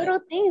those little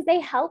things,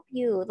 they help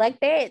you. Like,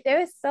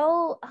 they're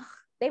so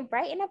they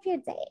brighten up your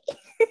day.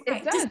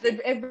 It does.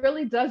 It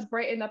really does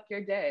brighten up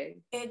your day.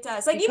 It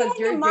does. Like, because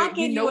even when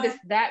you notice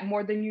that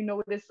more than you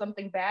notice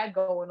something bad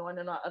going on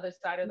the other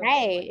side of the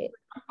right.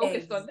 I'm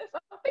focused on this.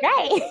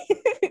 Right.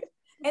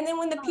 And then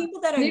when the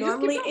people that are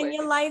normally in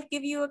your life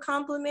give you a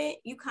compliment,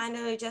 you kind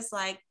of just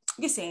like,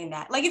 you're saying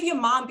that. Like, if your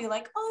mom be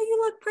like, oh, you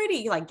look pretty,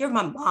 you're like, you're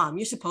my mom,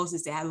 you're supposed to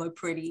say I look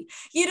pretty.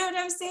 You know what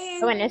I'm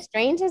saying? When a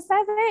stranger says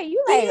it,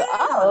 you like,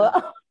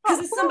 oh. Because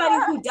it's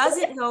somebody who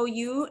doesn't know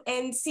you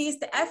and sees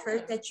the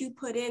effort that you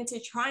put into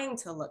trying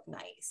to look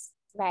nice,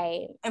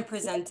 right, and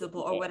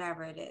presentable, or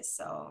whatever it is.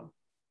 So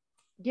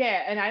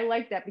yeah, and I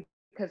like that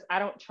because I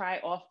don't try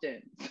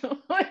often. So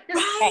right,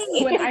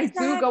 when I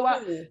do go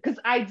out, because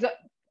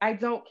I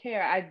don't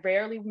care. I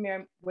rarely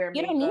wear makeup.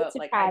 You don't need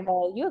to try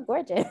though. You're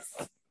gorgeous.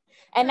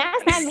 And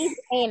that's not me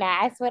saying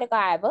that. I swear to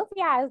God, both of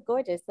y'all is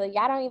gorgeous. So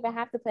y'all don't even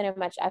have to put in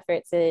much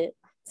effort to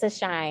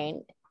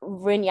shine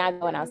when y'all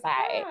going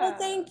outside. Well,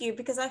 thank you,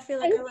 because I feel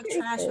like I look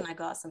trash when I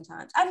go out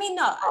sometimes. I mean,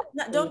 no,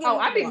 don't get me wrong.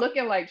 I be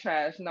looking like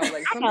trash. No,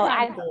 like sometimes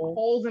I have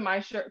holes in my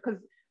shirt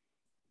because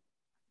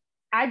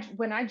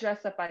when I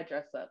dress up,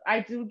 I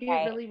do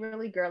get really,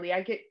 really girly.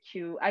 I get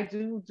cute. I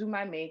do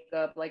my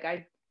makeup. Like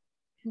I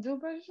do,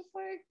 but it's just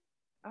like,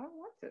 I don't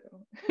want to.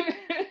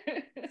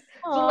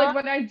 So like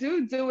when I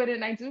do it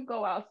and I do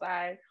go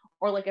outside,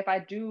 or like if I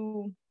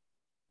do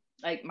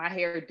like my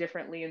hair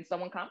differently and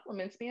someone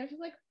compliments me, I'm just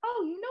like,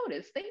 oh, you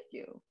noticed, thank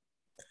you.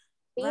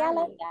 Yeah, I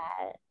love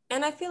that.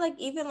 And I feel like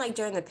even like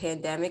during the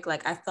pandemic,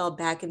 like I fell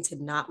back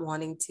into not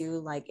wanting to.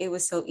 Like, it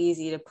was so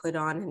easy to put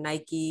on a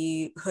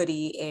Nike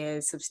hoodie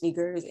and some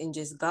sneakers and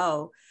just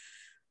go.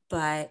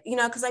 But, you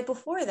know, because like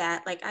before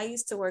that, like I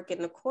used to work in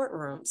the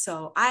courtroom.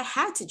 So I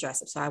had to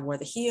dress up. So I wore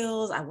the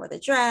heels, I wore the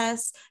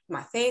dress,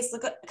 my face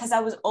looked, because I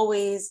was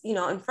always, you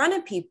know, in front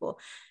of people.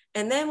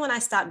 And then when I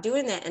stopped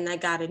doing that and I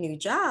got a new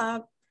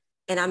job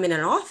and I'm in an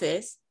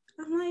office,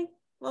 I'm like,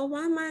 well,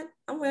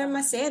 I'm wearing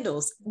my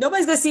sandals.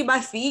 Nobody's going to see my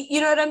feet.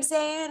 You know what I'm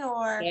saying?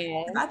 Or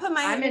if I put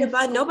my hand in the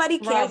bun, nobody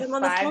cares. I'm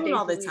on the phone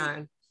all the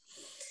time.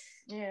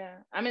 Yeah.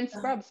 I'm in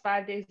scrubs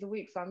 5 days a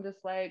week. So I'm just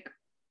like,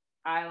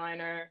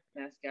 eyeliner,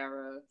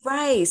 mascara.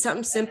 Right,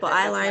 something simple,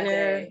 eyeliner,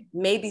 day.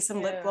 maybe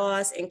some lip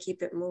gloss, and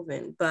keep it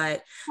moving.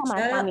 But oh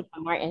my Tommy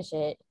Martin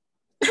shit.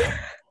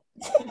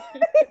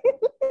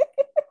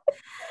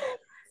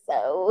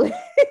 So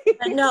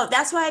no,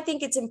 that's why I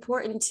think it's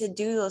important to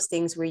do those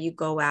things where you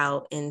go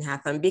out and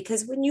have fun,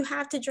 because when you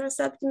have to dress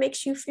up, it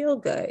makes you feel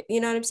good. You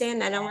know what I'm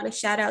saying? And I want to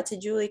shout out to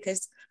Julie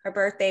because her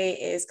birthday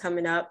is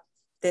coming up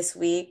this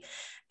week.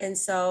 And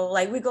so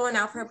like we're going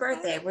out for her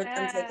birthday.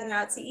 I'm taking her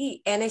out to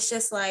eat. And it's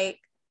just like,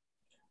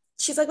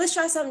 she's like, let's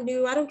try something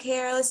new. I don't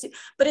care. Let's do,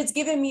 but it's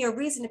giving me a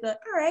reason to be like,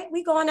 all right,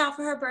 we going out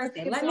for her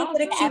birthday. Let me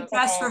get a cute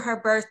dress for her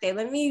birthday.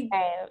 Let me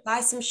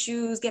buy some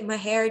shoes, get my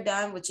hair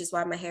done, which is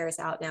why my hair is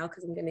out now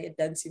because I'm gonna get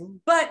done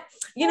soon. But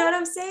you know what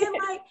I'm saying?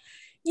 Like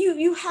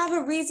you have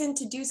a reason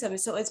to do something.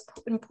 So it's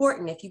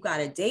important if you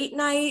got a date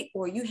night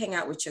or you hang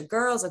out with your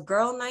girls, a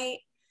girl night,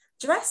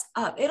 dress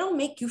up. It'll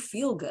make you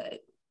feel good.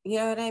 You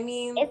know what I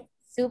mean? It's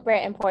super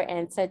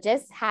important to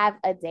just have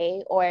a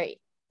day or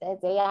a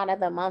day out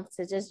of the month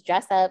to just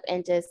dress up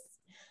and just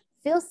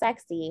feel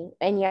sexy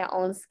in your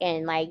own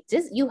skin. Like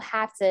just you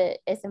have to,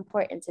 it's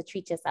important to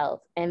treat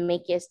yourself and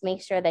make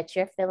sure that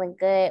you're feeling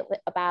good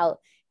about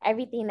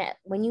everything, that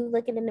when you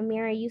look in the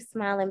mirror, you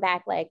smiling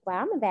back like,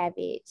 wow, I'm a bad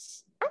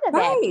bitch. I'm a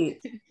bad bitch.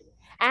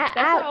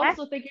 I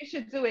also think you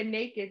should do it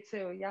naked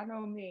too. Y'all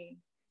know me.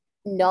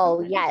 No,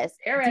 yes.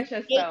 Stare at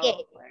yourself.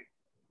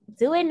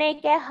 Do it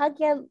naked, hug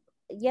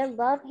your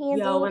love handle.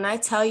 Yo, when I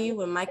tell you,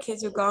 when my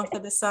kids were gone for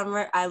the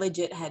summer, I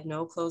legit had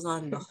no clothes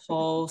on the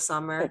whole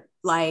summer.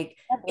 Like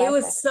it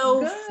was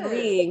so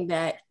freeing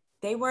that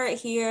they weren't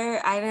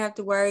here. I didn't have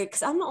to worry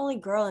because I'm the only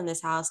girl in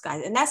this house,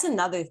 guys. And that's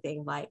another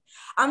thing. Like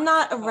I'm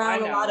not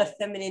around a lot of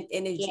feminine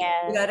energy.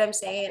 Yeah, you know what I'm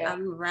saying?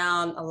 I'm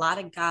around a lot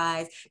of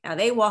guys. Now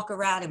they walk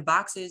around in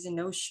boxers and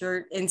no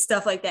shirt and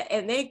stuff like that.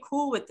 And they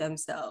cool with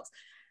themselves.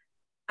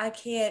 I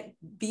can't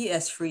be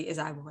as free as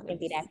I want to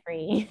be that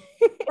free.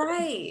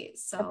 Right.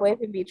 So the boys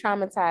would be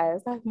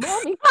traumatized. Like,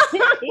 mommy.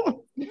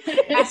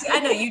 Actually, I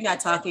know you're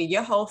not talking.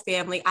 Your whole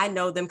family, I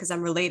know them because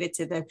I'm related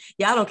to them.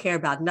 Y'all don't care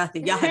about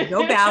nothing. Y'all have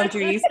no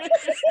boundaries.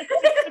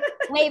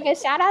 Wait, but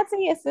shout out to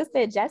your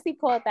sister. Jessie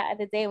called the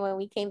other day when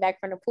we came back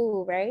from the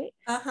pool, right?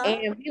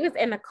 And we was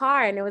in the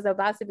car and it was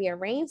about to be a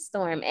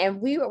rainstorm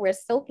and we were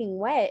soaking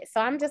wet.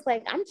 So I'm just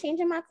like, I'm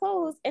changing my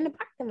clothes in the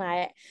parking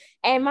lot.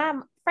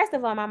 And first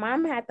of all, my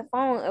mom had the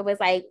phone. It was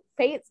like,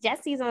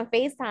 Jessie's on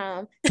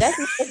FaceTime.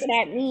 Jessie's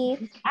looking at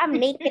me. I'm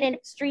naked in the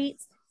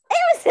streets. It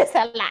was just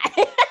a lot.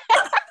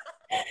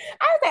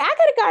 I was like, I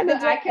could have gotten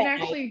the I can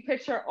actually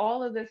picture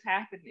all of this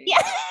happening.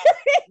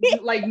 Yeah.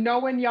 Like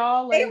knowing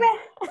y'all, like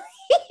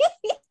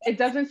it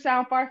doesn't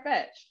sound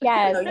far-fetched.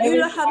 Yeah. You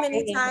know how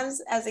many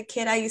times as a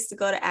kid I used to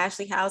go to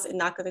Ashley's house and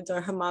knock on the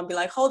door, her mom be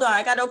like, hold on,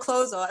 I got no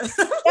clothes on.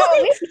 No,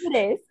 we do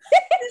this.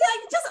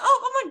 Like, just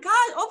oh my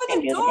God,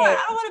 open the door.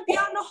 I don't want to be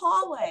out in the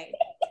hallway.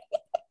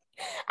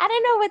 I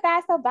don't know what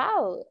that's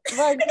about.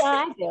 Well, no,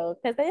 I do.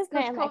 Because it's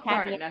not like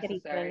having a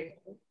titty swing.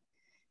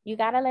 You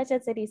gotta let your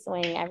titty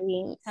swing. I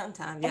mean,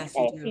 sometimes, yes,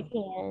 you do. You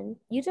can.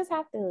 You just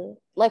have to.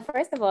 Like,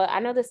 first of all, I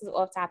know this is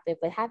off topic,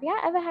 but have y'all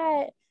ever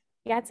had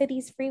y'all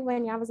titties free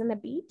when y'all was in the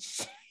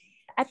beach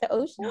at the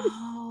ocean?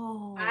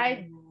 No.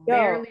 I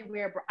barely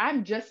wear bras.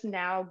 I'm just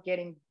now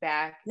getting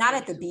back. Not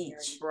at the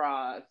beach.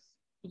 Bras.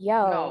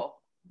 Yo. No.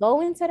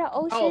 Go into the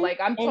ocean. Oh, like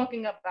I'm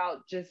talking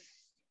about just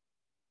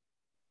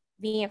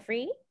being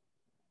free?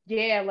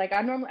 Yeah, like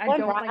I don't like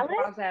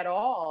bras at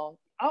all.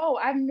 Oh,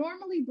 I'm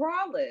normally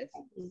braless.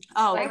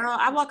 Oh, like, girl,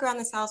 I walk around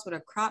this house with a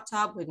crop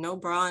top with no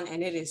bra on,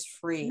 and it is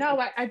free. No,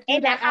 I do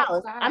in that house.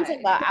 Outside. I'm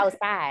talking about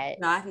outside.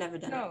 No, I've never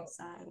done it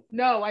outside.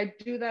 No, I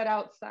do that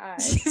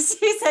outside.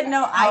 She said,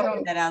 no, I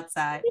do that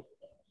outside.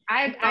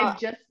 I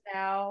just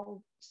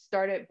now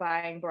started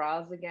buying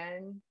bras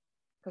again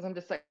because I'm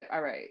just like,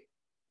 all right,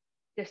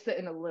 they're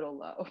sitting a little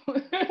low.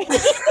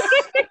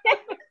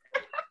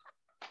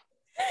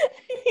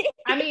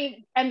 I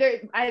mean, and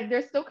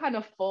they're still kind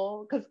of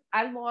full because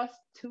I lost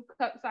 2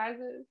 cup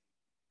sizes.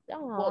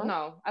 Aww. Well,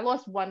 no, I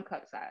lost 1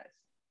 cup size,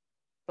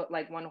 but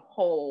like 1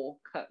 whole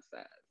cup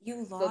size.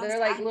 You lost. So they're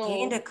like I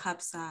gained a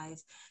cup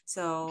size.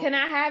 So can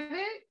I have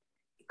it?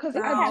 Because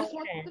I just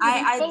want to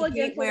I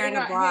hate wearing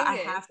a bra.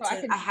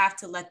 I have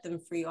to let them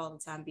free all the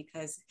time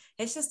because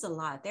it's just a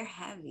lot. They're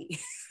heavy.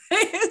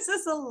 It's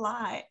just a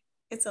lot.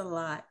 It's a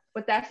lot.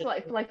 But that's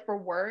like for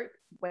work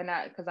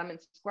because I'm in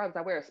scrubs,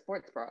 I wear a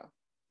sports bra.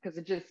 Because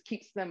it just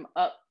keeps them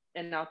up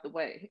and out the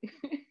way.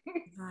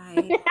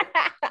 Right.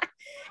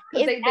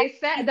 they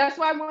sad. That's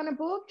why I want a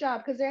boob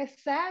job because they're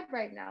sad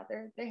right now.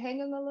 They're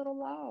hanging a little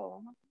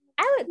low.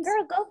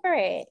 Girl, go for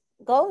it.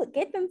 Go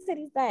get them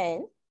titties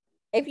done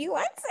if you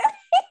want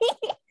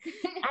to.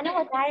 I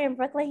know a guy in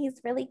Brooklyn. He's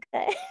really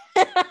good.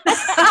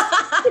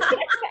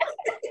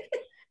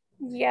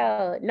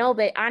 Yo, no,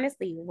 but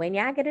honestly, when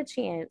y'all get a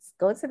chance,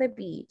 go to the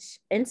beach,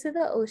 into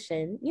the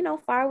ocean,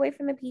 far away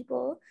from the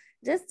people.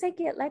 Just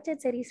let your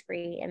titties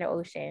free in the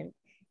ocean.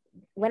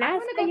 When I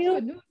tell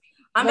you,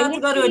 I'm about to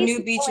go to a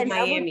new beach in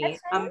Miami.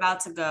 I'm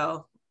about to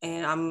go,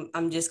 and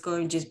I'm just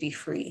going to just be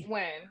free.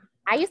 When?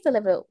 I used to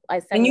live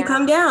at When you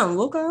come down,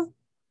 we'll go.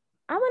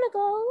 I want to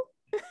go.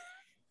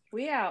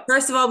 We out.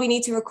 First of all, we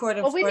need to record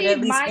in Florida at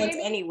least once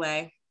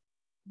anyway.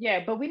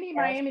 Yeah, but we need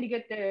Miami to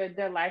get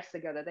their lives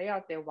together. They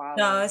out there wild.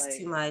 No, it's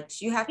too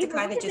much. You have to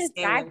kind of just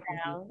stay away from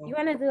people. You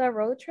want to do a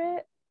road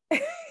trip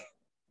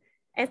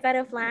instead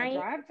of flying?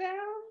 Drive down.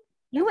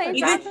 You ain't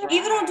even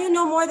don't do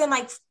no more than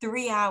like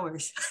 3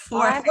 hours.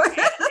 4 hours.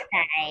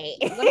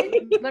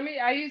 let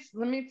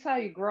me tell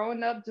you,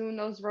 growing up doing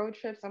those road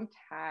trips, I'm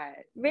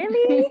tired.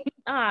 Really?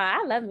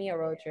 I love me a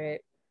road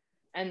trip.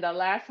 And the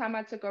last time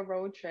I took a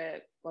road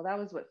trip, well, that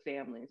was with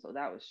family, so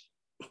that was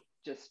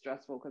just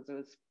stressful because it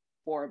was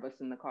 4 of us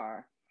in the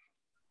car.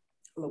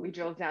 But we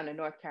drove down to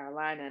North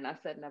Carolina, and I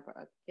said, never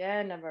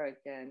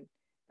again.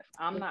 If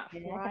I'm not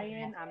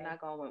flying, I'm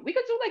not going. We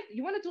could do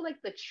you want to do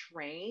the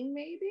train,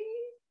 maybe?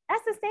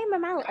 That's the same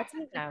amount.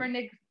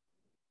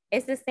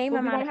 It's the same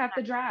amount. We don't have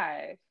to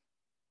drive.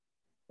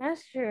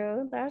 That's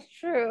true.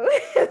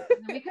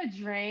 We could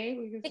drink.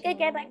 We could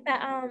get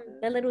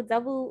the little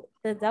double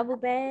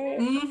bed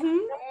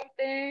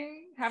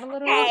thing. Have a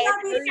little.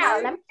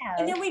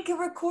 And then we can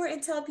record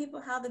and tell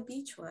people how the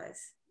beach was.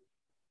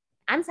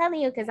 I'm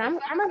telling you, because I'm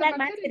gonna let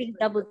my city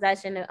double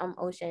dutch in the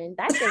ocean.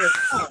 That shit was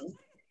fun.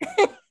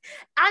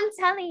 I'm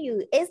telling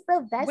you, it's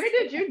the best. Where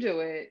did you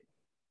do it?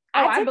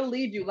 Oh, I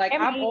believe you.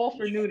 I'm all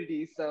for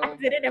nudity, so I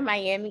did it in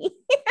Miami.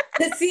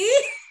 See?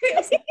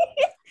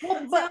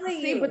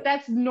 But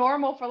that's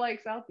normal for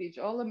South Beach.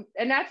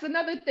 And that's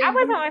another thing. I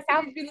was on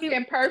South Beach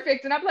looking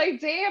perfect, and I'm like,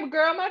 damn,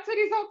 girl, my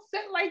titties don't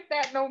sit like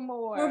that no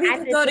more. Well, we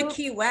could go to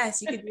Key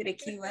West. You could be to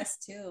Key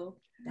West too.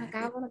 I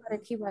want to go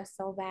to Key West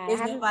so bad.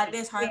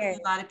 There's hardly a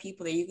lot of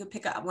people there. You can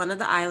pick up one of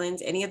the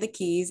islands, any of the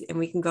keys, and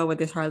we can go where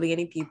there's hardly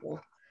any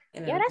people.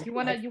 You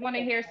wanna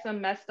hear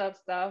some messed up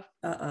stuff?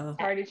 I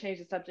already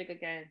changed the subject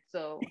again.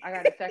 So I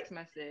got a text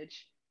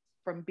message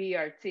from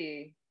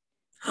BRT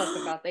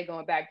talking about they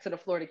going back to the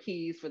Florida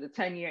Keys for the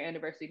 10-year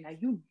anniversary.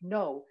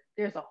 Now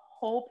there's a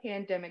whole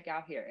pandemic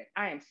out here, and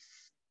I am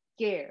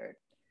scared,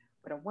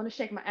 but I want to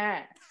shake my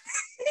ass.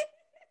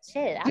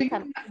 Shit,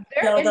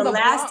 the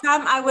last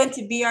time I went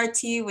to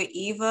BRT with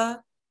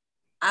Eva,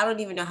 I don't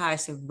even know how I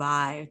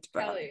survived,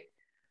 bro. Kelly,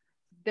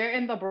 they're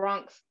in the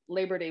Bronx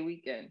Labor Day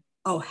weekend.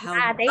 Oh hell!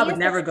 I would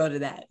never go to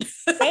that.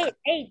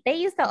 they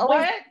used to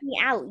always invite me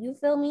out. You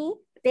feel me?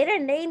 They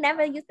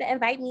never used to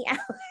invite me out.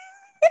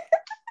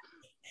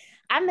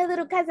 I'm the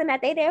little cousin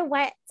that they didn't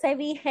want to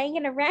be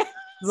hanging around.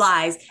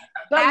 Lies.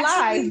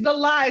 The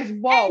lies.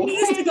 Whoa. We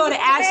used to go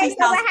to Ashley's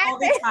house all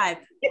the time.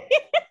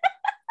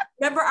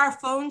 Remember our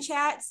phone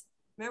chats?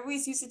 Remember we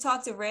used to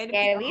talk to random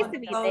people? We used to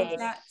be phone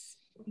chats.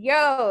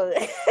 Yo,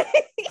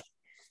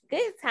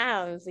 good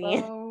times,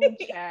 man. Phone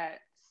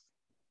chats.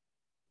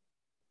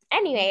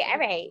 Anyway, all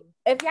right.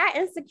 If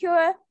y'all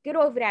insecure, get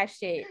over that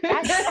shit.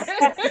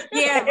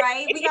 Yeah,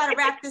 right. We gotta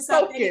wrap this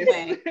up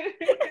anyway.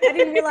 I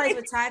didn't realize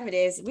what time it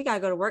is. We gotta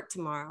go to work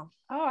tomorrow.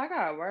 Oh, I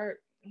gotta work.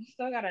 I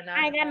still got a 9.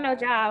 I ain't got no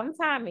job. I'm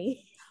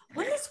Tommy.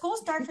 When does school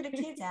start for the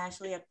kids,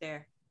 Ashley, up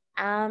there?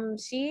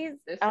 She's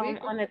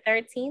on the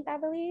 13th, I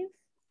believe.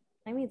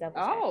 Let me double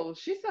check. Oh,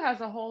 she still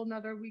has a whole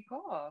nother week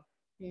off.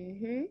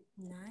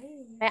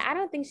 Nice. But I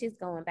don't think she's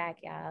going back,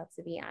 y'all,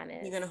 to be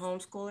honest. You gonna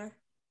homeschool her?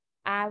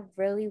 I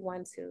really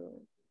want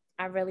to.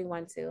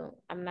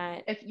 I'm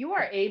not. If you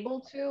are able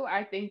to,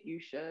 I think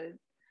you should.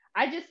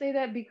 I just say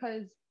that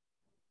because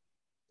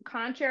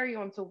contrary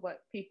onto what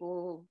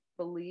people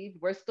believe,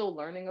 we're still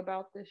learning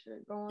about this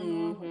shit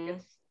going on.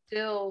 It's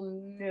still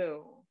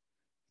new.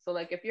 So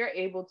if you're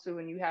able to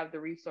and you have the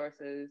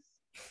resources,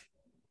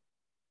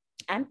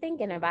 I'm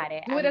thinking about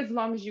it. Do it as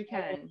long as you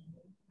can.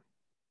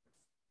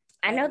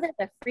 I know there's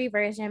a free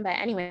version, but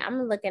anyway,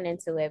 I'm looking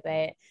into it.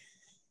 But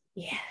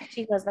yeah,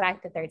 she goes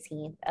back to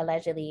 13th,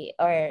 allegedly,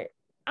 or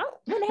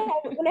when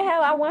the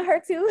hell I want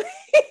her to.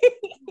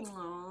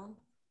 All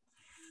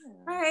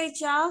right,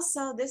 y'all.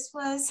 So this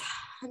was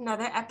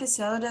another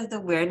episode of the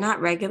We're Not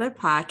Regular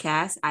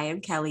podcast. I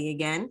am Kelly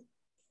again.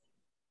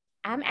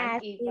 I'm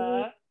Ashley.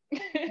 Eva.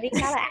 We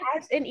got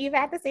Ash and Eva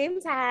at the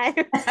same time.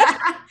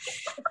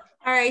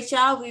 All right,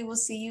 y'all. We will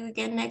see you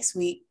again next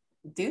week.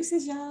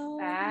 Deuces, y'all.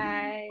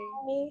 Bye.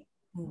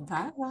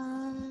 Bye.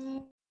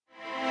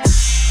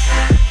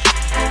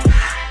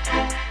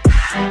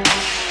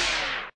 Bye.